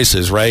your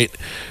choices, right?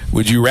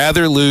 Would you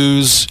rather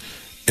lose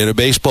in a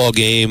baseball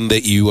game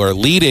that you are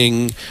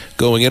leading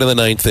going into the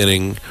ninth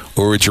inning,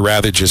 or would you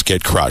rather just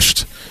get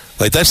crushed?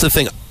 Like, that's the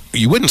thing.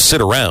 You wouldn't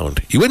sit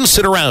around. You wouldn't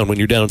sit around when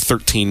you're down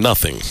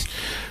 13-0.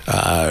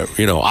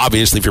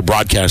 Obviously, if you're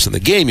broadcasting the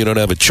game, you don't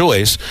have a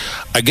choice.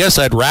 I guess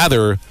I'd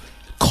rather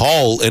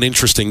call an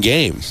interesting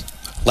game.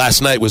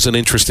 Last night was an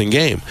interesting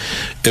game.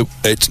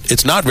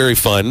 It's not very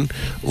fun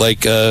like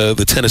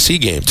the Tennessee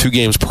game, 2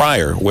 games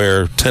prior,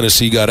 where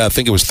Tennessee got, I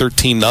think it was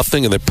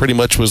 13-0, and that pretty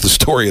much was the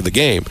story of the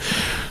game.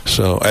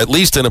 So at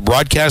least in a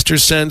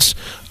broadcaster's sense,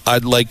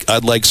 I'd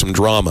like some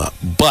drama.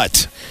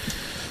 But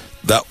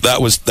that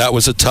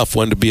was a tough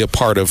one to be a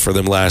part of for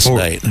them last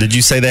night. Did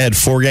you say they had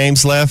 4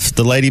 games left,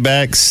 the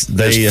Ladybacks?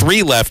 There's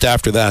 3 left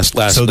after that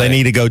last so night. They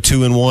need to go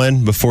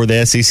 2-1 before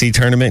the SEC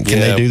tournament. Can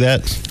they do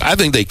that? I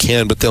think they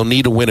can, but they'll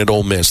need to win at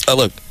Ole Miss.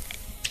 Look,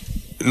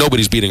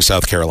 nobody's beating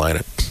South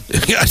Carolina.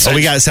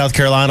 We got South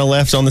Carolina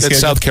left on the schedule?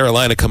 South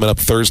Carolina coming up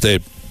Thursday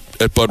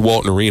at Bud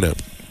Walton Arena.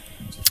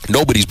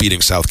 Nobody's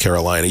beating South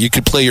Carolina. You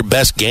could play your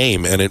best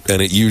game, and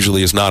it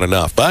usually is not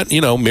enough. But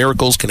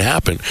miracles can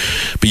happen.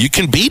 But you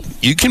can beat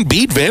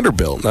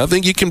Vanderbilt. I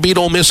think you can beat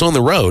Ole Miss on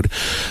the road,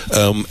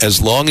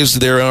 as long as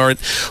there aren't.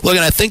 Look,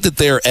 and I think that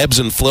there are ebbs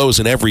and flows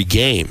in every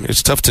game.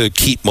 It's tough to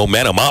keep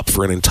momentum up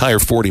for an entire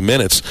 40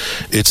 minutes.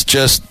 It's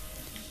just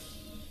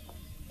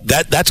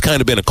that's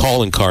kind of been a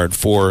calling card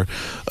for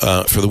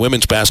the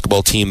women's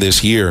basketball team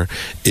this year,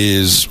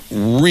 is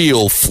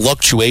real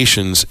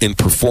fluctuations in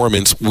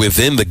performance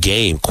within the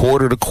game,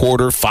 quarter to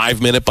quarter,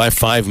 5 minute by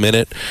 5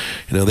 minute.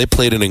 They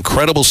played an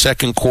incredible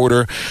second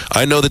quarter.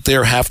 I know that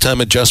there are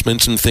halftime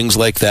adjustments and things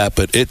like that,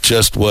 but it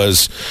just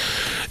was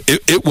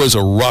it was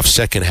a rough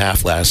second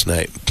half last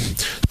night.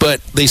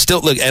 But they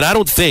still look, and I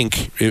don't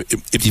think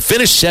if you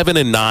finish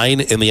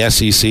 7-9 in the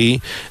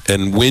SEC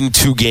and win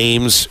 2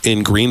 games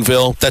in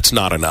Greenville, that's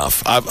not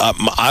enough.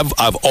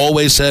 I've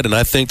always said, and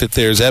I think that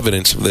there's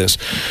evidence of this,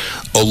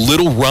 a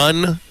little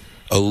run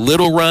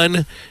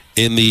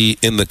in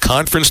the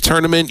conference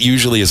tournament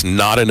usually is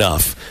not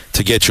enough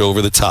to get you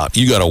over the top.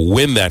 You got to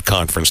win that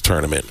conference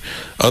tournament.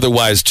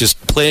 Otherwise,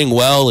 just playing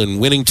well and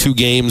winning 2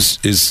 games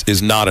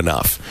is not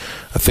enough.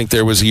 I think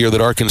there was a year that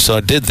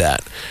Arkansas did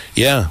that.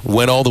 Yeah,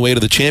 went all the way to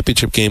the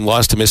championship game,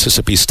 lost to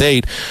Mississippi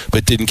State,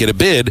 but didn't get a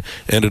bid.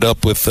 Ended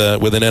up with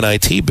an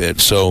NIT bid.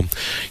 So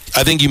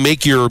I think you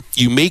make your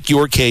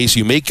case,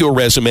 you make your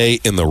resume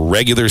in the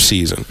regular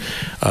season.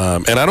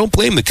 And I don't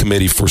blame the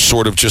committee for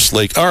sort of just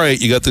like, all right,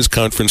 you got this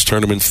conference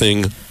tournament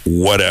thing,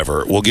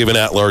 whatever. We'll give an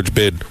at-large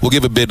bid. We'll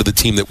give a bid to the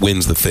team that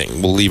wins the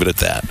thing. We'll leave it at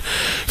that.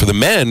 For the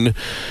men,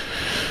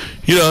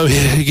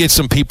 you get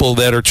some people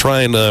that are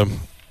trying to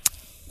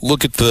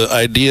look at the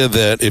idea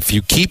that if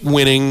you keep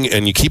winning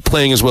and you keep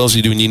playing as well as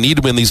you do, and you need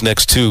to win these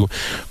next 2,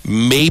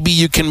 maybe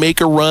you can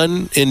make a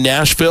run in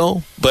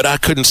Nashville. But I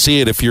couldn't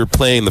see it if you're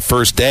playing the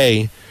first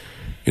day.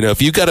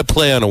 If you got to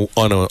play on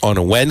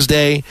a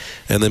Wednesday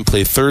and then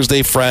play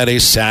Thursday, Friday,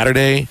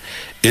 Saturday,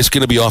 it's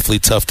going to be awfully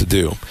tough to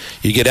do.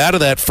 You get out of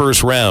that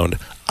first round,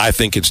 I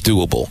think it's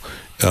doable.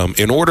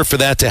 In order for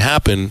that to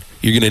happen,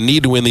 you're going to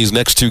need to win these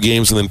next 2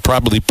 games and then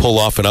probably pull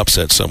off an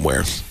upset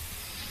somewhere.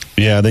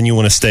 Yeah, then you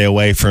want to stay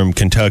away from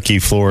Kentucky,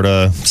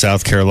 Florida,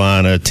 South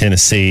Carolina,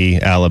 Tennessee,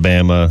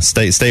 Alabama.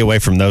 Stay away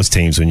from those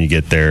teams when you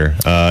get there.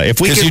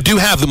 Because you do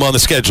have them on the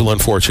schedule,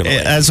 unfortunately.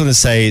 I was going to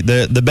say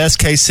the best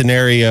case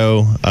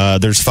scenario.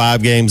 There's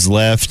 5 games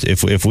left.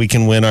 If we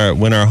can win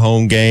our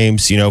home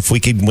games, if we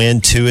could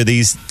win 2 of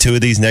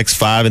these next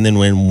 5 and then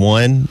win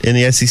 1 in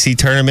the SEC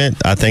tournament,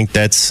 I think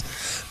that's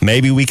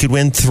maybe we could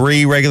win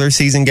 3 regular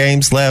season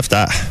games left.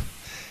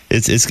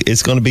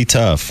 It's going to be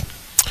tough.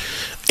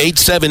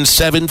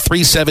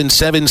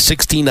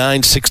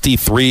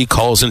 877-377-6963.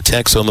 Calls and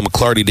texts on the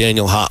McClarty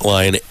Daniel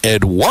hotline.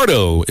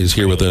 Eduardo is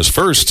here with us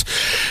first.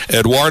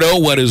 Eduardo,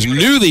 what is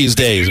new these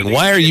days, and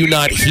why are you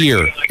not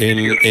here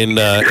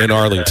in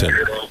Arlington?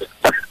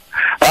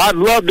 I'd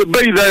love to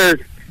be there.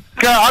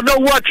 I know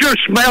what you're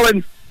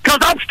smelling, because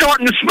I'm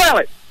starting to smell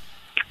it.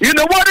 You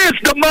know what is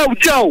the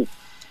mojo?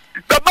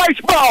 The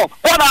baseball,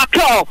 what I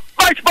call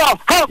baseball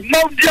hunk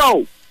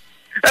mojo.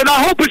 And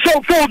I hope it's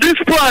on full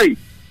display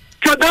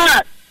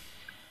tonight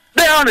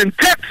down in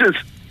Texas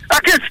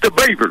against the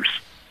Beavers.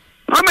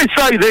 Let me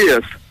say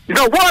this.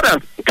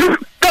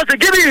 Does it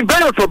get any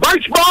better for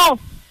baseball?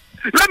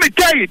 Let me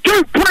tell you,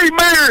 2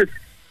 premier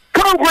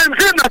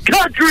programs in the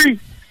country,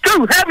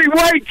 2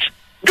 heavyweights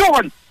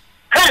going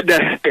head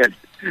to head.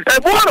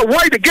 And what a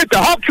way to get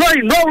the hog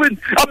train rolling.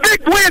 A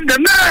big win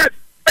tonight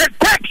at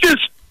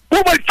Texas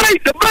when we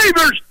beat the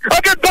Beavers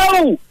against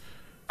Bowl.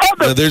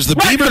 There's the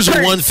Beavers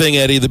are one thing,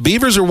 Eddie. The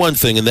Beavers are one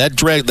thing, and that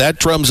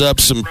drums up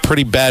some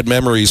pretty bad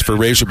memories for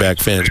Razorback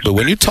fans. But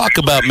when you talk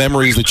about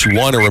memories that you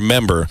want to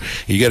remember,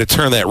 you got to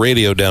turn that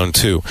radio down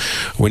too.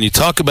 When you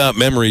talk about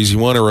memories you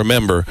want to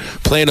remember,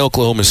 playing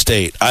Oklahoma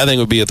State, I think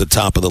would be at the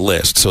top of the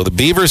list. So the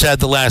Beavers had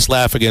the last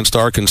laugh against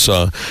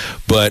Arkansas,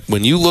 but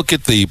when you look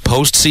at the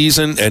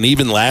postseason and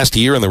even last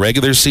year in the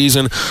regular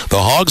season, the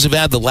Hogs have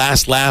had the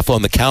last laugh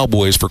on the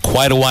Cowboys for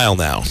quite a while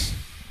now.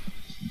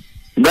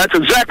 That's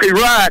exactly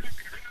right.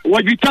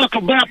 When you talk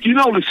about,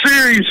 the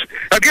series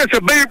against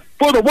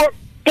for the world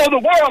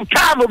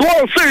title, the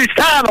World Series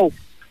title,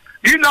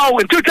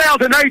 in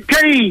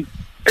 2018,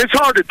 it's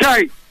hard to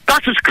take.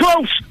 That's as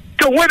close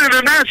to winning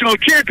a national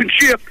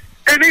championship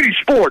in any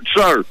sport,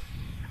 sir.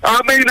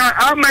 I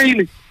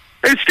mean,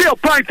 it's still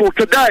painful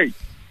today.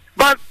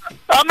 But,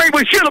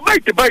 we should have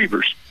beat the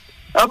Beavers.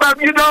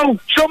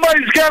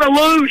 Somebody's got to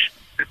lose.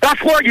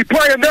 That's why you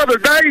play another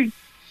day.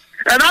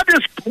 And I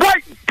just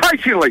wait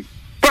patiently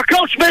for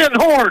Coach Van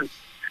Horn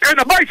and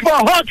the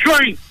baseball hog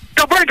train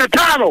to bring the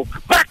title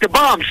back to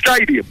Baum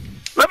Stadium.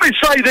 Let me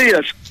say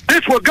this.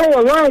 This will go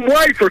a long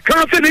way for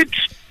confidence.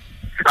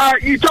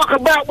 You talk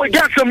about we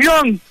got some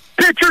young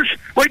pitchers,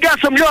 we got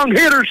some young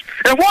hitters,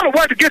 and what a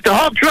way to get the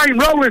hog train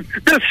rolling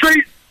this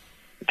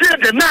season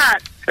tonight.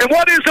 And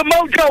what is the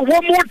mojo?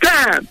 One more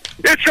time.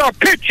 It's our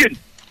pitching.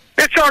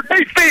 It's our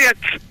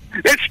defense.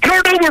 It's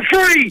turnover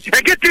free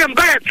and get them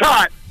bats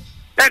hot.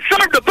 And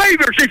serve the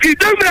Beavers. If you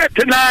do that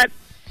tonight,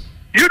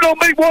 you're going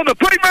to be one of the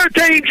premier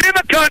teams in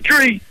the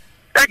country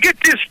and get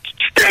this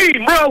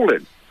steam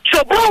rolling.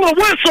 So blow a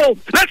whistle.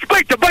 Let's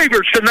beat the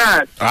Beavers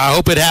tonight. I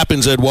hope it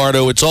happens,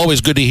 Eduardo. It's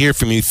always good to hear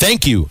from you.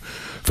 Thank you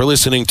for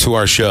listening to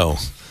our show.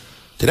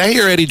 Did I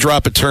hear Eddie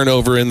drop a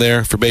turnover in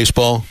there for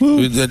baseball?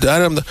 Did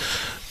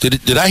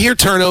I hear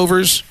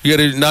turnovers? You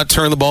got to not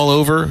turn the ball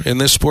over in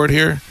this sport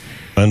here?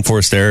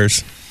 Unforced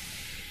errors.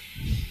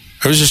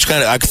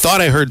 I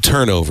thought I heard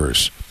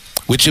turnovers.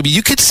 Which,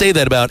 you could say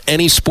that about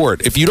any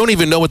sport. If you don't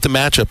even know what the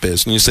matchup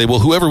is, and you say, well,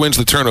 whoever wins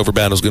the turnover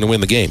battle is going to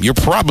win the game, you're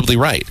probably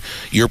right.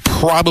 You're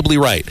probably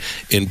right.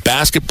 In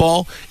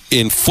basketball,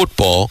 in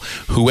football,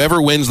 whoever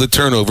wins the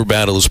turnover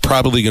battle is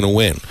probably going to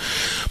win.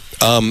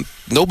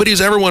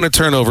 Nobody's ever won a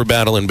turnover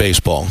battle in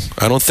baseball.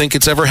 I don't think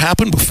it's ever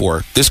happened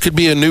before. This could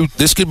be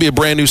a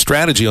brand new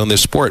strategy on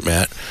this sport,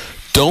 Matt.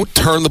 Don't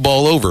turn the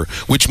ball over,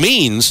 which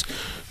means,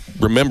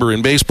 remember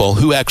in baseball,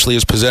 who actually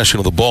has possession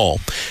of the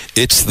ball?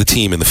 It's the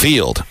team in the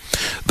field.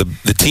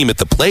 The team at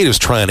the plate is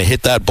trying to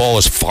hit that ball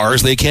as far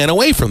as they can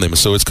away from them,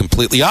 so it's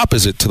completely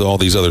opposite to all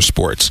these other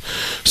sports.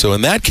 So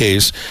in that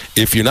case,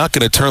 if you're not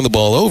going to turn the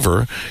ball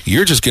over,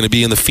 you're just going to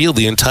be in the field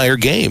the entire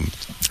game.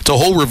 It's a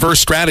whole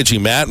reverse strategy,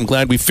 Matt. I'm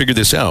glad we figured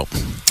this out.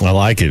 I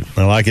like it.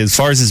 As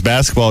far as this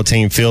basketball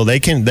team, Phil, they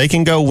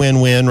can go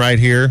win-win right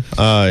here,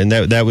 and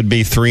that would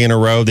be 3 in a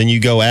row. Then you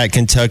go at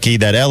Kentucky.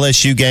 That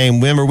LSU game,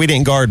 remember, we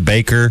didn't guard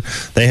Baker.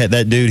 They had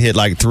that dude hit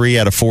like 3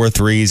 out of 4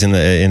 threes in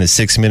a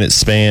 6-minute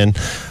span.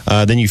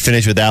 Then you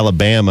finish with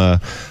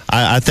Alabama.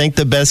 I think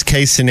the best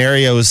case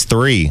scenario is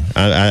 3.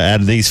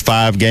 Out of these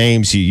 5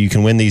 games, you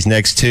can win these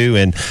next 2,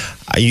 and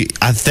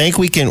I think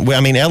we can.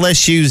 I mean,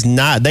 LSU's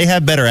not. They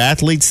have better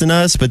athletes than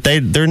us, but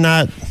they're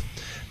not.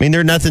 I mean,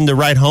 they're nothing to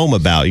write home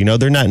about.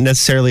 They're not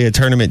necessarily a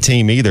tournament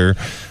team either.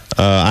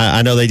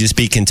 I know they just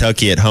beat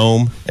Kentucky at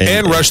home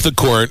and rushed the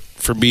court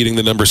for beating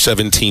the number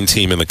 17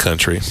 team in the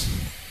country.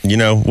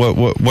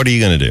 What are you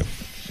going to do?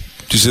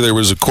 Did you see there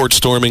was a court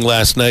storming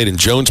last night in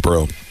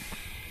Jonesboro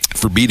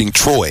for beating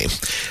Troy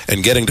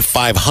and getting to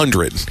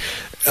 500?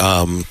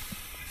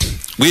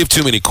 We have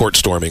too many court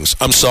stormings.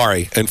 I'm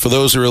sorry. And for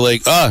those who are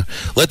like,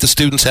 let the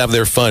students have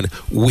their fun,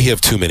 we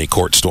have too many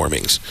court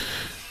stormings.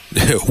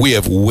 We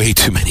have way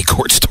too many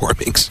court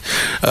stormings.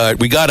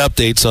 We got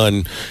updates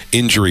on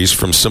injuries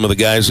from some of the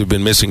guys who've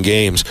been missing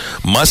games.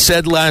 Musk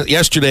said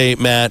yesterday,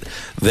 Matt,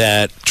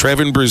 that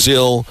Trevin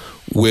Brazil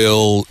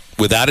will,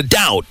 without a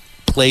doubt,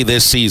 play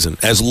this season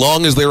as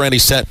long as there are any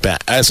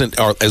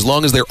as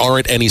long as there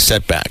aren't any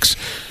setbacks.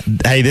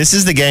 Hey, this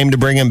is the game to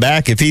bring him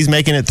back if he's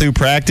making it through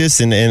practice,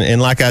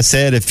 and like I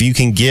said, if you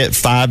can get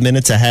 5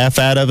 minutes a half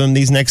out of him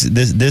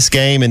this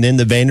game and then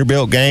the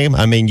Vanderbilt game,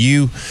 I mean,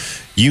 you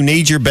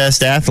need your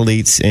best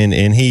athletes,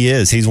 and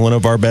he's one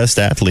of our best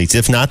athletes,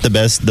 if not the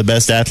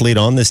best athlete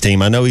on this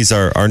team. I know he's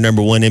our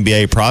number 1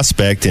 NBA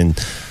prospect, and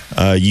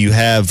you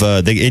have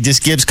it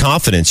just gives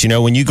confidence.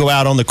 When you go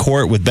out on the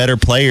court with better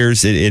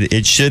players,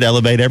 it should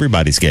elevate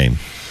everybody's game.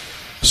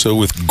 So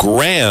with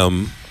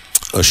Graham,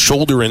 a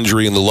shoulder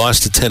injury in the loss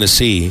to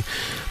Tennessee,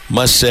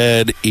 Musk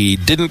said he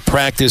didn't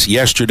practice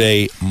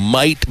yesterday,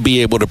 might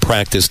be able to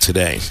practice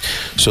today.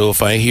 So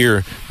if I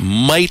hear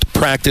might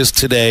practice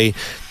today,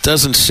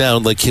 doesn't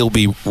sound like he'll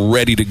be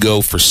ready to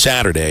go for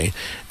Saturday.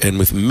 And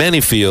with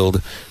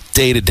Manyfield,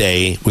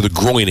 day-to-day with a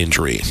groin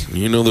injury.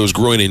 Those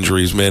groin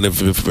injuries, man, if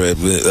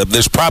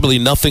there's probably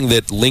nothing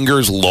that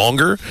lingers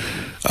longer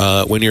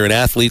when you're an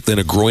athlete than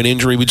a groin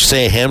injury? Would you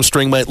say a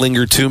hamstring might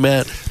linger too,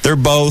 Matt? They're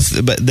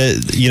both, but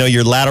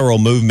your lateral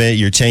movement,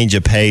 your change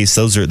of pace,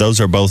 those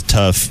are both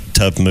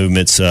tough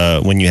movements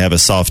when you have a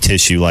soft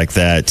tissue like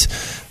that.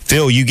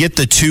 Phil, you get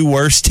the two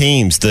worst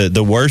teams,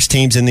 the worst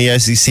teams in the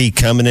SEC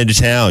coming into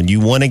town. You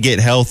want to get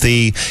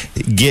healthy,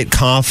 get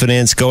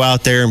confidence, go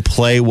out there and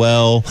play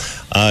well.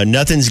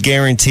 Nothing's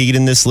guaranteed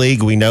in this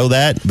league. We know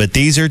that, but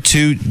these are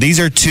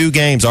two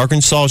games.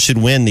 Arkansas should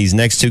win these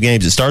next two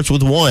games. It starts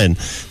with one,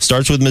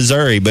 starts with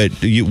Missouri, but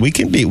we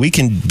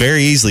can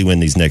very easily win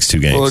these next two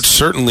games. Well, it's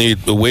certainly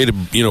a way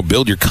to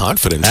build your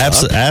confidence.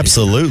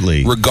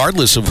 Absolutely,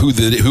 regardless of who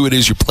it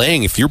is you're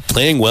playing. If you're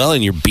playing well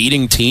and you're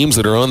beating teams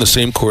that are on the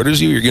same court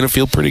as you, you're going to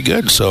feel pretty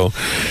good. So,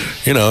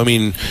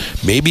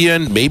 maybe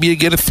you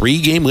get a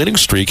 3-game winning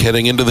streak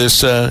heading into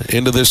this.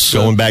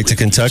 Going back to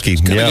Kentucky,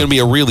 it's going to be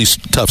a really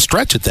tough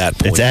stretch at that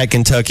point. It's at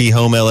Kentucky,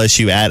 home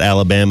LSU, at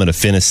Alabama to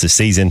finish the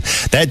season.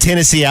 That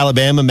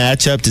Tennessee-Alabama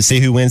matchup to see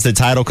who wins the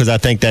title, because I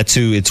think that's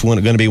who it's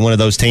going to be one of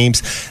those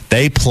teams.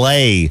 They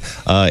play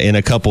in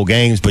a couple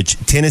games, but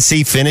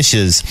Tennessee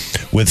finishes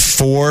with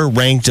 4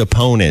 ranked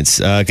opponents.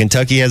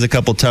 Kentucky has a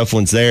couple tough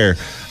ones there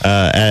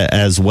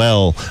as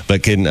well,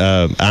 but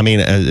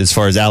as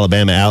far as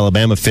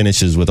Alabama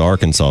finishes with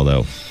Arkansas,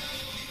 though.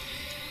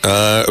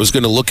 I was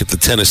going to look at the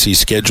Tennessee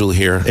schedule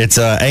here. It's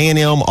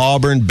A&M,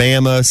 Auburn,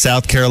 Bama,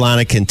 South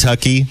Carolina,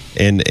 Kentucky,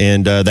 and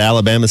the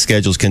Alabama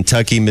schedule is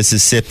Kentucky,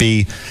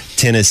 Mississippi,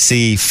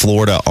 Tennessee,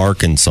 Florida,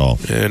 Arkansas.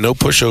 Yeah, no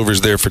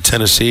pushovers there for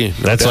Tennessee.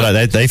 That's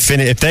what they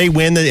finish. If they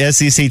win the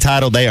SEC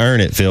title, they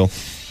earn it, Phil.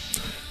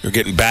 You're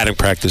getting batting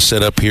practice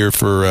set up here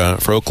for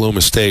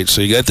Oklahoma State.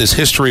 So you got this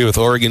history with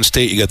Oregon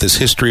State. You got this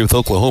history with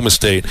Oklahoma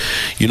State.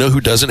 You know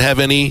who doesn't have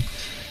any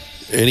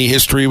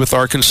history with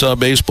Arkansas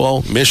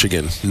baseball?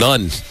 Michigan.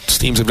 None. These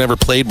teams have never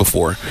played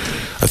before.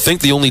 I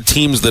think the only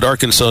teams that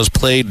Arkansas has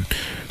played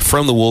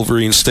from the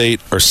Wolverine State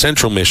are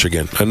Central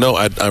Michigan. I know.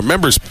 I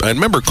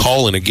remember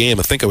calling a game.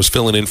 I think I was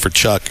filling in for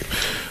Chuck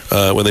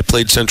when they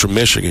played Central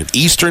Michigan.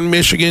 Eastern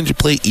Michigan. Did you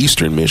play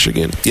Eastern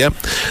Michigan? Yep.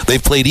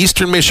 They've played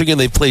Eastern Michigan.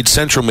 They've played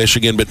Central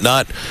Michigan, but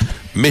not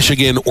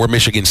Michigan or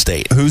Michigan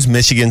State. Who's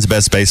Michigan's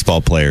best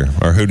baseball player,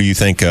 or who do you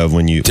think of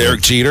when you?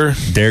 Derek Jeter.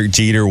 Derek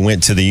Jeter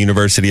went to the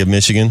University of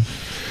Michigan.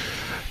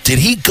 Did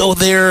he go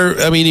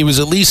there? I mean, he was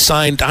at least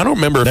signed. I don't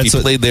remember if he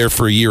played there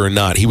for a year or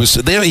not. He was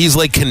there. He's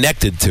like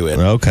connected to it.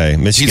 Okay,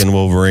 Michigan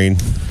Wolverine.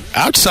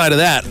 Outside of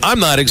that, I'm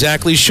not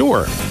exactly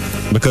sure.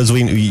 Because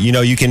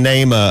you can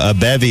name a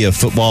bevy of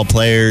football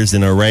players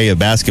and an array of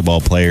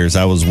basketball players.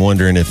 I was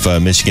wondering if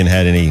Michigan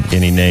had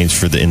any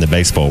names in the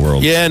baseball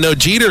world. Yeah, no.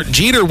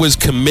 Jeter was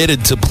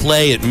committed to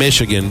play at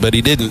Michigan, but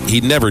he didn't.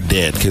 He never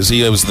did because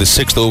he was the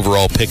 6th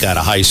overall pick out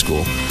of high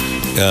school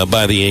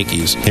by the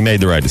Yankees. He made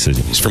the right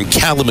decision. He's from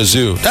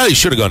Kalamazoo. Oh, he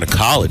should have gone to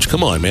college.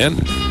 Come on, man.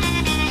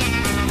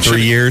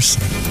 3 years.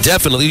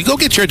 Definitely. Go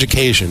get your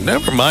education.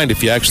 Never mind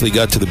if you actually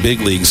got to the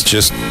big leagues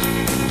just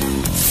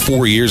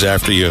 4 years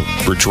after you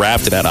were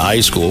drafted out of high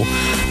school.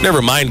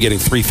 Never mind getting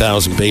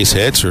 3,000 base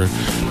hits or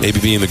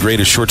maybe being the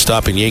greatest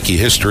shortstop in Yankee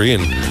history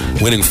and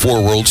winning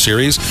 4 World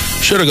Series.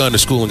 Should have gone to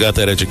school and got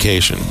that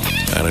education.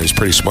 I know, he's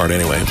pretty smart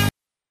anyway.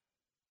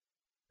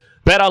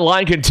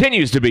 BetOnline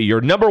continues to be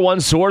your number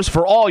one source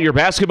for all your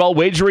basketball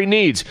wagering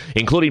needs,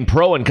 including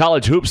pro and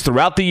college hoops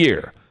throughout the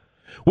year.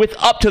 With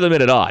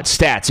up-to-the-minute odds,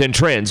 stats, and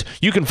trends,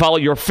 you can follow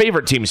your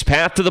favorite team's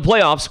path to the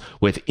playoffs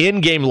with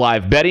in-game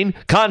live betting,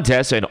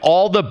 contests, and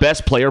all the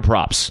best player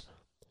props.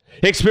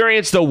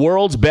 Experience the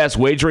world's best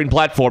wagering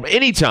platform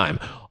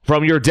anytime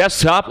from your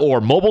desktop or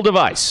mobile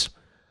device.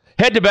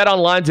 Head to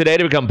BetOnline today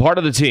to become part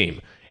of the team.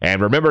 And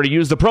remember to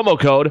use the promo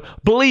code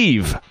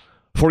BELIEVE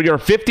for your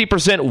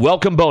 50%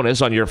 welcome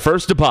bonus on your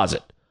first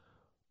deposit.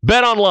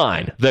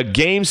 BetOnline, the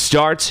game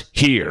starts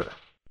here.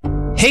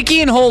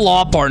 Hickey & Hole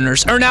Law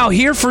Partners are now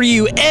here for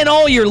you and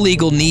all your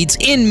legal needs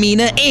in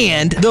Mena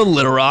and the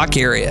Little Rock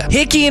area.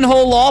 Hickey &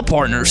 Hole Law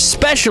Partners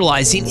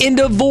specializing in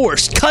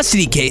divorce,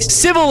 custody case,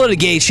 civil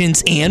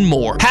litigations, and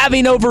more.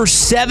 Having over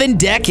 7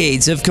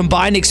 decades of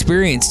combined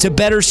experience to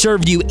better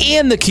serve you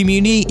and the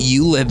community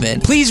you live in.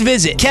 Please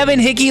visit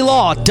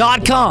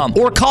kevinhickeylaw.com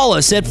or call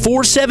us at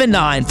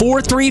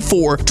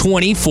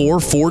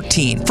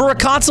 479-434-2414 for a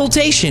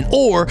consultation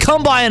or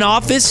come by an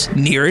office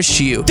nearest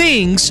you.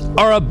 Things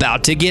are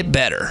about to get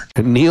better.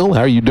 Neil, how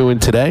are you doing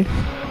today?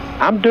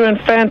 I'm doing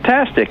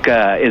fantastic.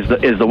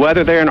 Is the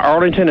weather there in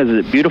Arlington?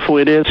 Is it beautiful?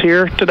 It is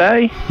here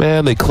today.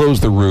 Man, they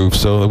closed the roof,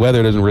 so the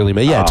weather doesn't really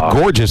matter. Yeah, it's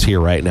gorgeous here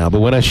right now.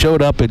 But when I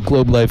showed up at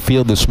Globe Life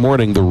Field this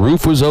morning, the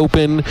roof was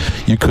open.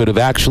 You could have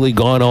actually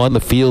gone on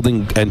the field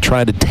and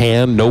tried to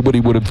tan. Nobody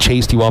would have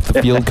chased you off the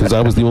field because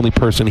I was the only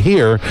person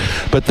here.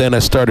 But then I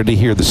started to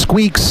hear the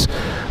squeaks.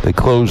 They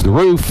closed the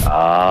roof.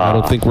 I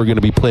don't think we're going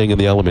to be playing in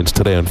the elements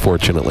today,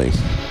 unfortunately.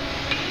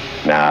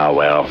 No,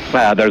 well,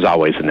 there's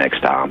always the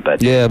next time.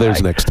 But yeah,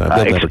 there's next time.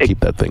 They'll never keep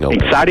that thing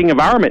open. Exciting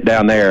environment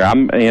down there.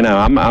 I'm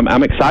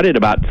excited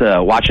about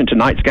watching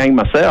tonight's game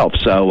myself.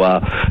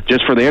 So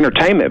just for the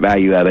entertainment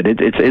value of it,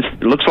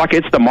 it looks like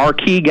it's the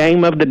marquee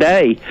game of the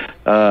day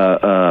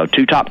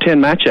two top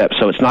 10 matchups.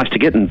 So it's nice to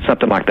get in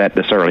something like that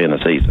this early in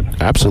the season.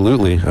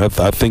 Absolutely,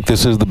 I think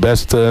this is the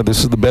best. This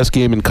is the best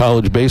game in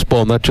college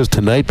baseball, not just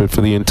tonight, but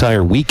for the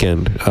entire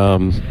weekend.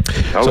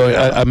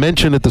 I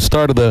mentioned at the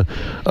start of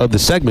the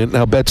segment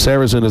how Bet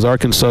Saracen is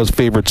Arkansas's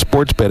favorite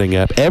sports betting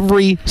app.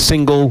 Every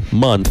single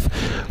month,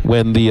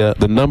 when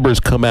the numbers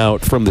come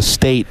out from the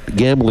state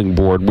gambling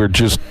board,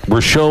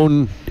 we're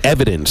shown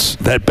evidence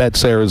that Bet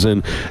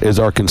Saracen is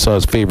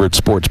Arkansas's favorite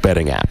sports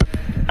betting app.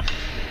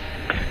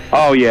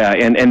 Oh, yeah,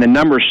 and the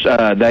numbers,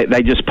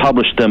 they just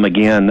published them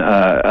again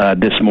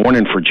this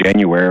morning for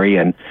January,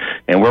 and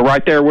we're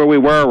right there where we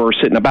were. We're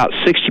sitting about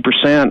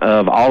 60%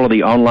 of all of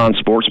the online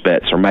sports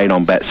bets are made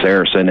on Bet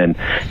Saracen,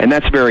 and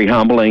that's very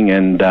humbling,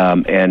 and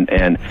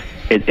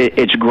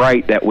it's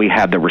great that we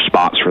have the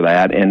response for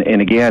that.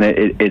 And again,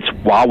 it's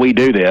why we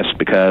do this,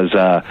 because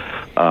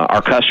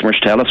our customers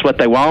tell us what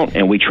they want,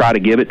 and we try to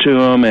give it to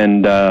them,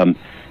 and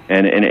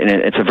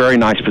it's a very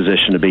nice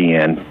position to be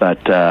in.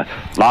 But a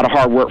lot of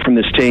hard work from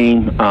this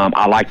team.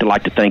 I like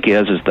to think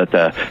is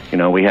that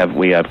we have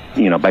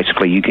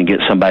basically you can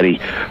get somebody,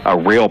 a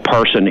real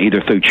person,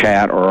 either through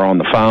chat or on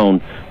the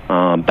phone,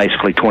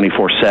 basically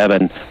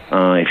 24/7.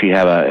 If you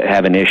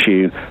have an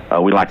issue,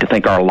 we like to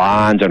think our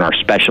lines and our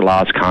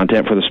specialized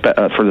content for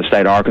the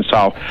state of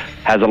Arkansas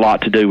has a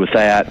lot to do with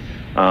that.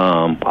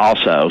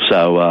 Also,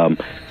 so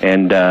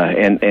and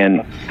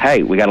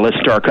hey, we got to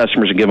listen to our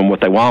customers and give them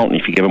what they want. And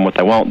if you give them what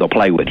they want, they'll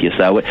play with you.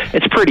 So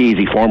it's a pretty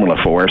easy formula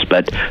for us,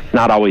 but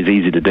not always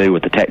easy to do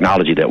with the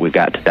technology that we've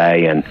got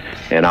today and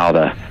all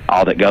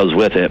that goes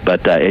with it.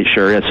 But it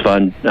sure is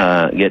fun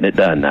getting it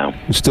done now.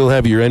 You still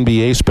have your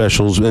NBA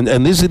specials,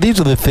 and these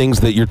are the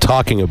things that you're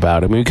talking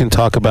about. I mean, we can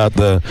talk about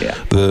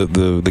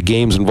the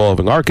games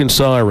involving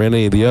Arkansas or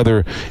any of the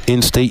other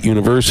in-state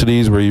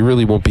universities where you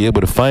really won't be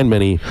able to find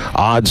many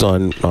odds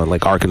on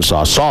like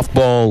Arkansas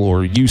softball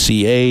or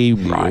UCA,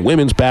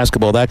 women's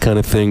basketball, that kind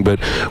of thing. But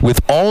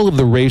with all of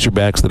the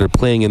Razorbacks that are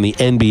playing in the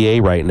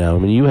NBA right now, I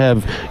mean,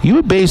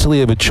 you basically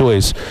have a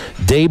choice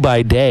day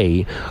by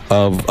day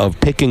of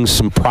picking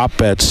some prop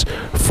bets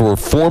for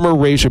former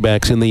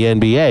Razorbacks in the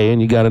NBA,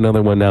 and you got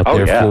another one out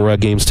there for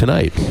games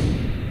tonight.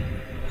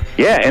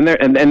 Yeah, and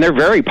they're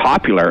very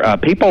popular.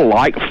 People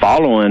like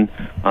following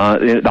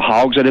the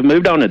Hogs that have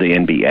moved on to the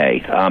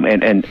NBA.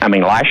 And I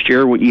mean, last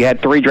year you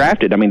had 3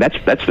 drafted. I mean, that's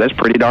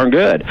pretty darn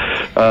good.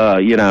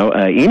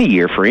 Any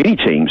year for any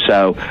team.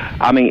 So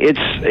I mean, the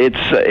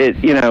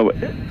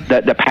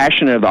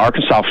passion of the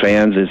Arkansas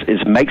fans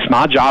is makes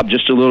my job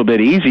just a little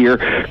bit easier,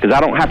 because I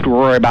don't have to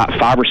worry about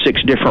 5 or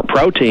 6 different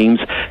pro teams.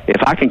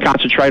 If I can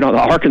concentrate on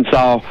the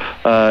Arkansas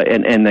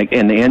and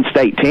the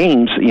in-state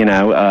teams,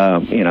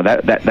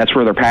 that's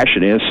where their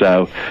passion is.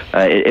 So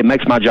it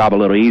makes my job a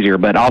little easier.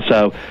 But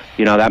also,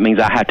 that means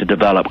I have to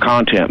develop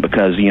content,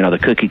 because the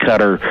cookie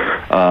cutter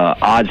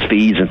odds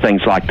feeds and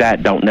things like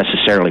that don't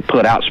necessarily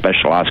put out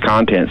specialized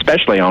content,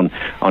 especially on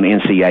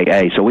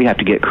NCAA. So we have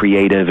to get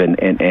creative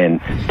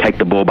and take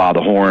the bull by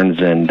the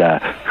horns and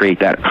create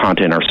that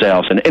content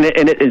ourselves. And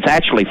it's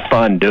actually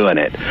fun doing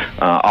it.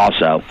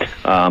 Also,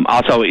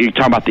 you're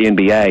talking about the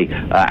NBA.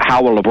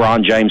 How will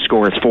LeBron James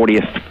score his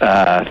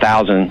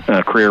 40,000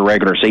 career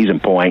regular season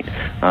point?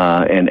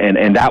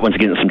 And that one's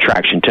getting some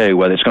traction too,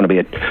 whether it's going to be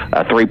a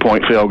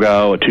 3-point field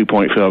goal, a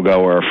 2-point field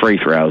goal, or a free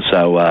throw.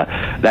 So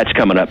that's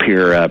coming up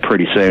here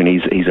pretty soon.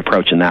 He's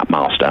approaching that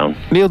milestone.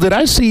 Neil, did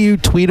I see you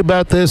tweet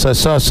about this? I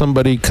saw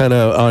somebody kind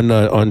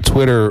of on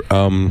Twitter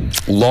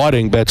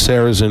lauding Bet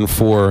Saracen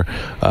for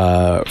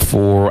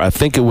I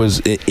think it was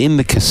in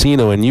the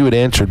casino, and you had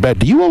answered back.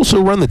 Do you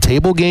also run the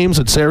table games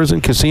at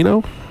Saracen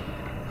Casino?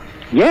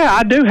 Yeah,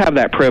 I do have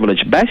that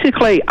privilege.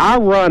 Basically, I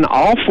run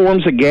all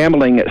forms of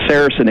gambling at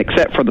Saracen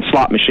except for the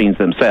slot machines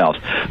themselves.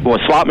 Well,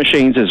 slot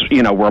machines is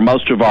where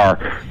most of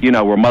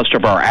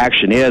our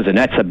action is, and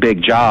that's a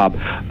big job.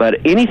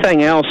 But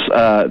anything else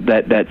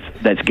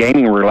that's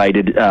gaming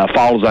related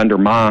falls under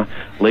my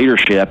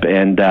leadership,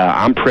 and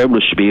I'm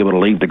privileged to be able to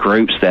lead the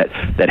groups that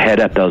head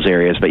up those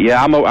areas. But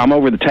yeah, I'm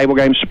over the table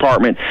games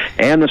department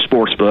and the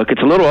sports book.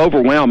 It's a little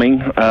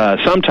overwhelming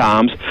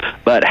sometimes,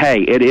 but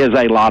hey, it is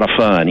a lot of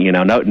fun.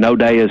 No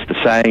day is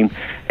the same,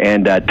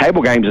 and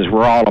table games is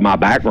where all of my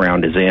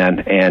background is in.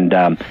 And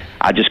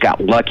I just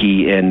got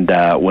lucky, and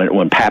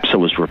when PAPSA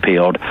was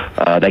repealed,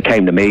 they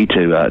came to me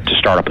to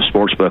start up a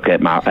sports book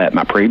at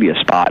my previous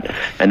spot,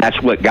 and that's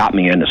what got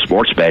me into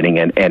sports betting.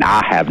 And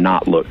I have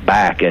not looked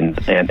back. And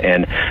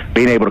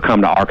being able to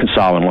come to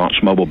Arkansas and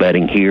launch mobile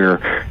betting here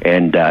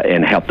and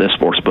help this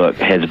sports book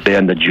has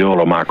been the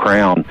jewel of my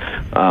crown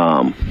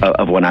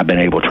of what I've been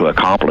able to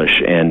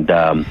accomplish. And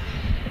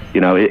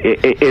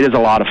it is a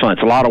lot of fun.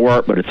 It's a lot of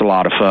work, but it's a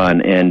lot of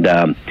fun. And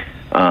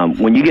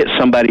when you get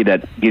somebody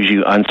that gives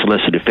you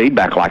unsolicited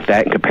feedback like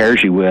that and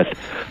compares you with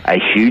a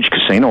huge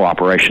casino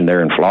operation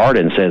there in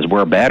Florida and says,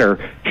 we're better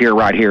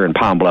right here in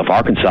Pine Bluff,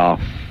 Arkansas,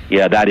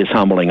 yeah, that is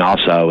humbling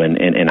also,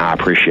 and I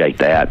appreciate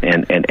that,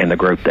 and the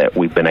group that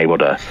we've been able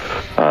to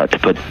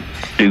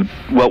do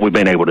what we've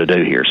been able to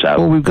do here. So,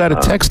 well, we've got a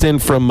text in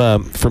from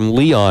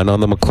Leon on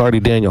the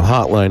McClarty Daniel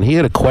hotline. He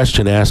had a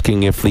question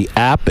asking if the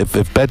app,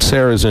 if Bet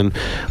Sarazen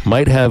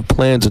might have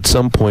plans at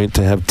some point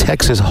to have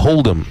Texas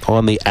Hold'em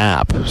on the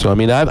app. So, I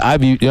mean,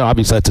 I've you know,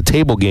 obviously that's a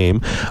table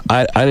game.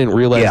 I didn't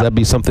realize that'd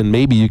be something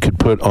maybe you could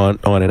put on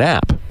an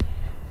app.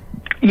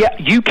 Yeah,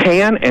 you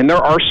can, and there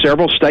are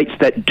several states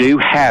that do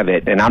have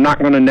it, and I'm not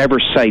going to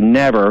never say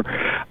never,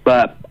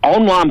 but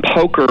online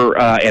poker,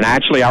 and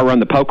actually I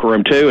run the poker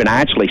room too, and I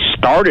actually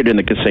started in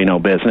the casino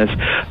business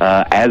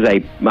as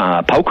a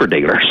poker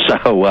dealer,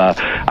 so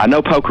I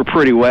know poker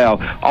pretty well.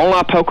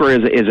 Online poker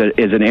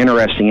is an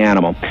interesting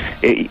animal.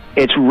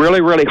 It's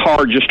really, really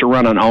hard just to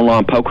run an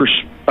online poker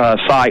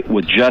site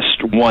with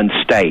just one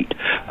state.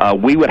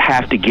 We would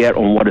have to get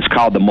on what is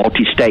called the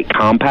multi-state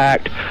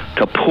compact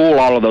to pull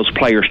all of those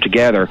players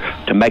together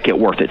to make it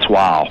worth its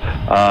while.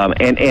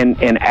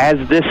 And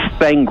as this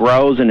thing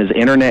grows and as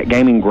internet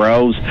gaming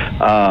grows,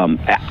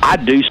 I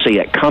do see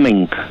it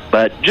coming,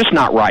 but just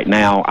not right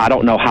now. I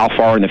don't know how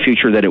far in the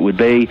future that it would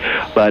be,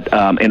 but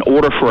in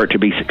order for it to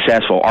be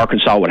successful,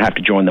 Arkansas would have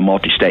to join the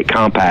multi-state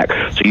compact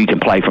so you can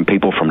play from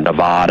people from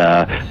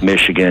Nevada,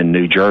 Michigan,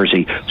 New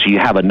Jersey, so you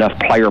have enough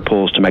player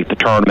pools to make the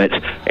tournaments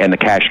and the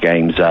cash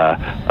games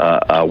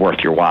worth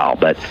your while.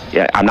 But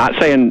yeah, I'm not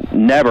saying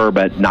never,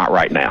 but not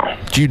right now.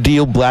 Do you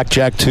deal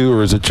blackjack too,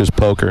 or is it just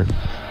poker?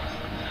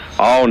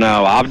 Oh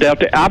no, I've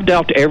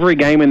dealt every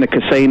game in the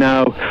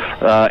casino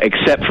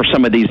except for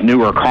some of these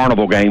newer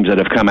carnival games that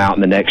have come out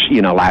in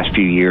the last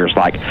few years,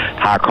 like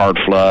High Card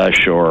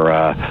Flush or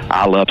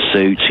I Love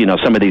Suits.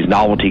 Some of these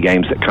novelty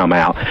games that come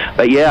out.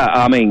 But yeah,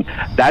 I mean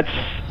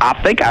I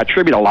think I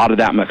attribute a lot of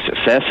that much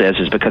success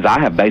is because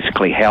I have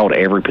basically held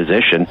every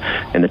position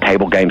in the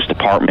table games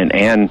department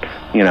and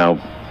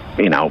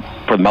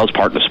for the most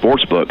part, the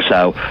sports book.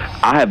 So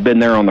I have been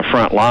there on the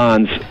front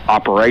lines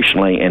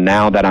operationally, and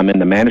now that I'm in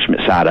the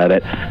management side of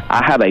it,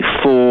 I have a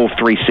full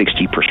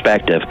 360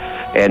 perspective.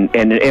 And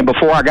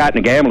before I got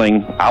into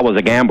gambling, I was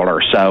a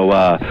gambler, so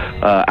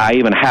I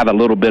even have a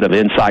little bit of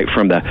insight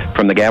from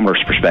the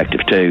gambler's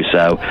perspective too.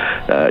 So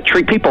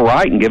treat people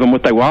right and give them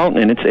what they want,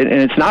 and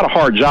it's not a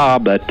hard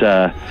job,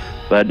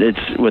 but it's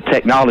with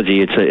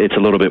technology, it's a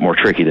little bit more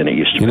tricky than it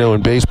used to be.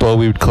 In baseball,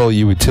 we would call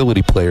you a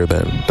utility player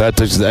then.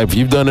 If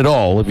you've done it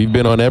all, if you've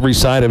been on every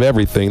side of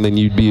everything, then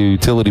you'd be a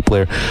utility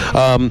player.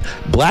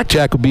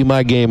 Blackjack would be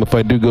my game if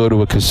I do go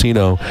to a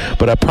casino,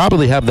 but I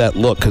probably have that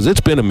look, because it's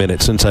been a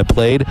minute since I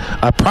played.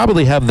 I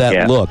probably have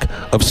that look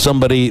of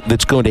somebody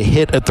that's going to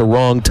hit at the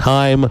wrong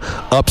time,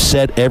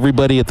 upset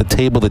everybody at the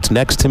table that's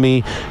next to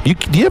me.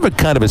 Do you have a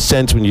kind of a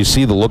sense when you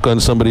see the look on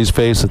somebody's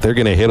face that they're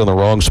going to hit on the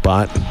wrong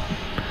spot?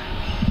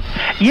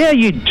 Yeah,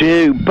 you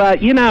do, but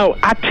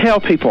I tell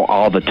people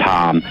all the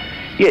time,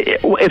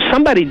 if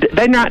somebody,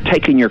 they're not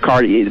taking your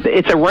card,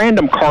 it's a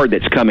random card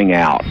that's coming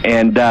out,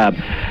 and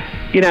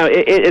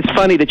it's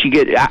funny that you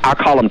get, I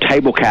call them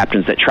table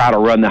captains that try to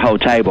run the whole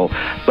table,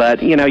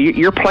 but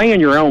you're playing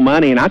your own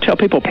money, and I tell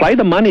people, play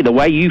the money the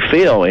way you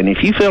feel, and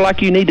if you feel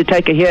like you need to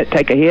take a hit,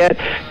 take a hit.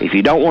 If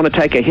you don't want to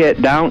take a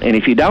hit, don't, and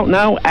if you don't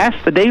know,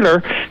 ask the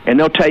dealer, and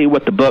they'll tell you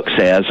what the book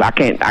says. I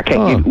can't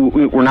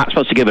we're not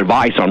supposed to give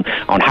advice on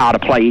how to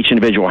play each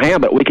individual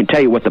hand, but we can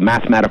tell you what the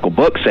mathematical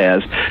book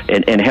says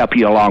and help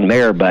you along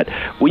there. But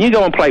when you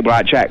go and play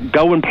blackjack,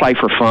 go and play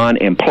for fun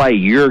and play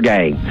your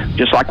game,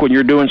 just like when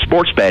you're doing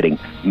sports betting.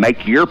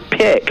 Make your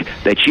pick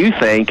that you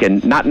think,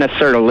 and not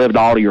necessarily live to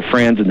all of your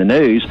friends in the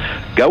news.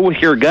 Go with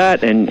your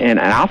gut, and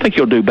I think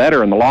you'll do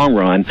better in the long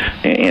run.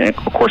 And of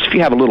course, if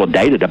you have a little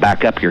data to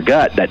back up your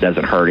gut, that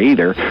doesn't hurt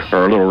either,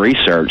 or a little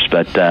research.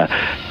 But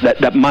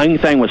the main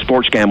thing with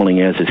sports gambling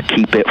is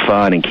keep it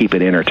fun and keep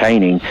it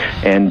entertaining.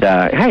 And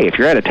hey, if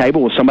you're at a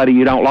table with somebody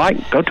you don't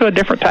like, go to a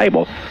different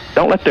table.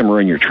 Don't let them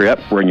ruin your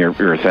trip, ruin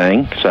your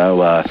thing.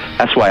 So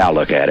that's the way I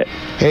look at it.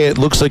 Hey, it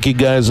looks like you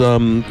guys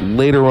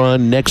later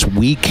on next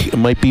week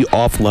might be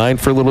offline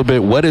for a little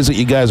bit. What is it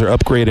you guys are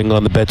upgrading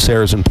on the Bet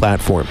Sarazen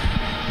platform?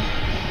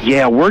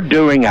 Yeah, we're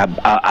doing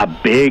a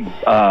big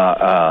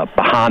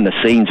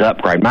behind-the-scenes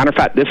upgrade. Matter of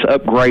fact, this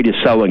upgrade is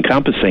so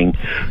encompassing,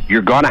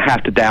 you're going to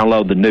have to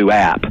download the new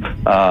app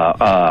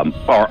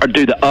or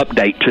do the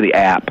update to the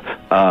app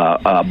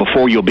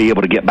before you'll be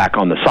able to get back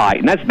on the site.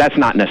 And that's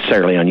not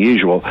necessarily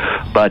unusual.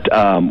 But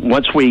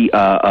once we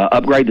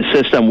upgrade the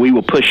system, we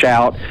will push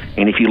out.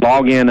 And if you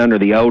log in under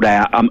the old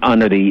app,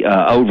 under the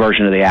old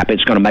version of the app,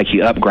 it's going to make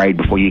you upgrade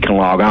before you can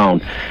log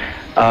on.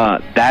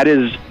 That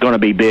is going to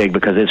be big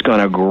because it's going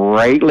to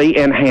greatly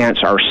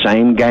enhance our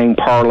same game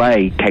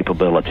parlay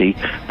capability.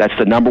 That's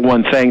the number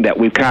one thing that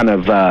we've kind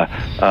of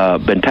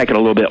been taking a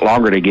little bit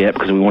longer to get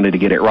because we wanted to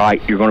get it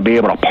right. You're going to be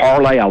able to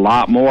parlay a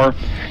lot more,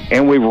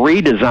 and we've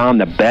redesigned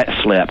the bet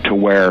slip to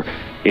where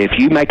if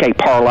you make a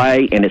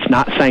parlay and it's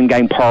not same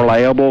game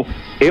parlayable,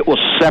 it will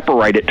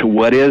separate it to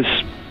what is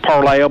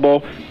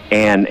parlayable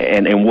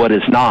and what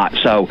is not.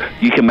 So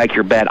you can make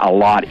your bet a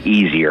lot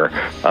easier.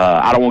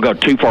 I don't want to go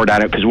too far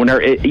down it because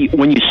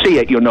when you see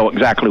it, you'll know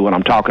exactly what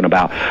I'm talking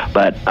about.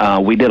 But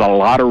we did a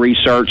lot of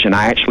research, and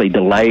I actually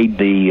delayed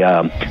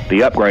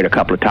the upgrade a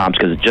couple of times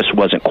because it just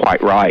wasn't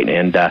quite right,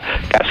 and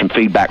got some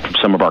feedback from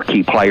some of our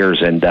key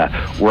players, and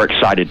we're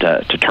excited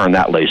to turn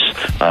that loose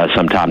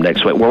sometime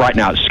next week. Well, right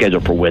now it's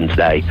scheduled for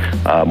Wednesday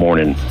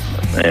morning,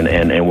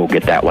 and we'll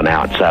get that one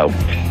out. So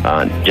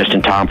just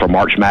in time for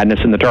March Madness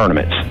and the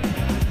tournaments.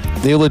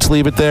 Neil, let's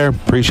leave it there.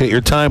 Appreciate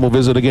your time. We'll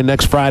visit again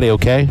next Friday,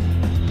 okay?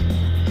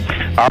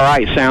 All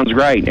right, sounds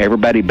great.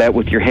 Everybody bet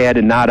with your head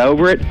and not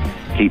over it.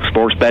 Keep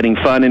sports betting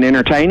fun and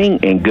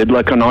entertaining, and good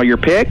luck on all your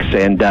picks,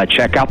 and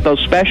check out those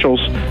specials.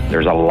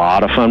 There's a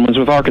lot of fun ones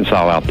with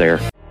Arkansas out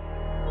there.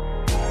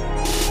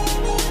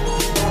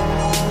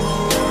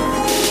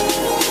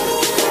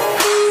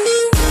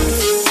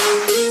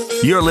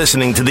 You're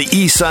listening to the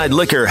Eastside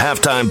Liquor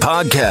Halftime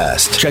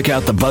Podcast. Check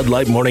out the Bud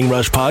Light Morning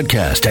Rush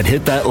Podcast at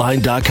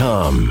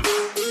hitthatline.com.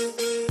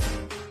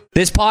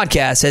 This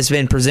podcast has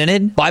been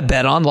presented by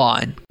Bet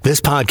Online.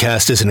 This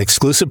podcast is an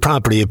exclusive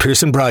property of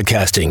Pearson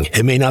Broadcasting.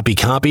 It may not be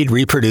copied,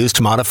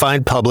 reproduced,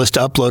 modified, published,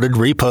 uploaded,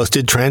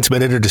 reposted,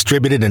 transmitted, or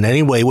distributed in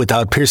any way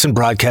without Pearson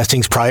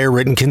Broadcasting's prior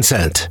written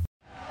consent.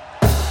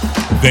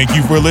 Thank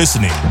you for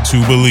listening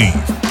to Believe.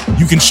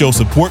 You can show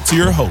support to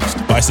your host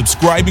by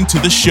subscribing to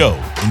the show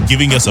and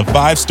giving us a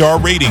 5-star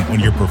rating on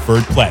your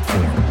preferred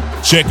platform.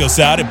 Check us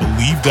out at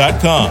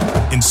Believe.com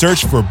and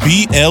search for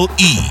BLEAV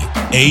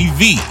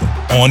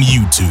on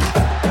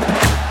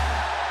YouTube.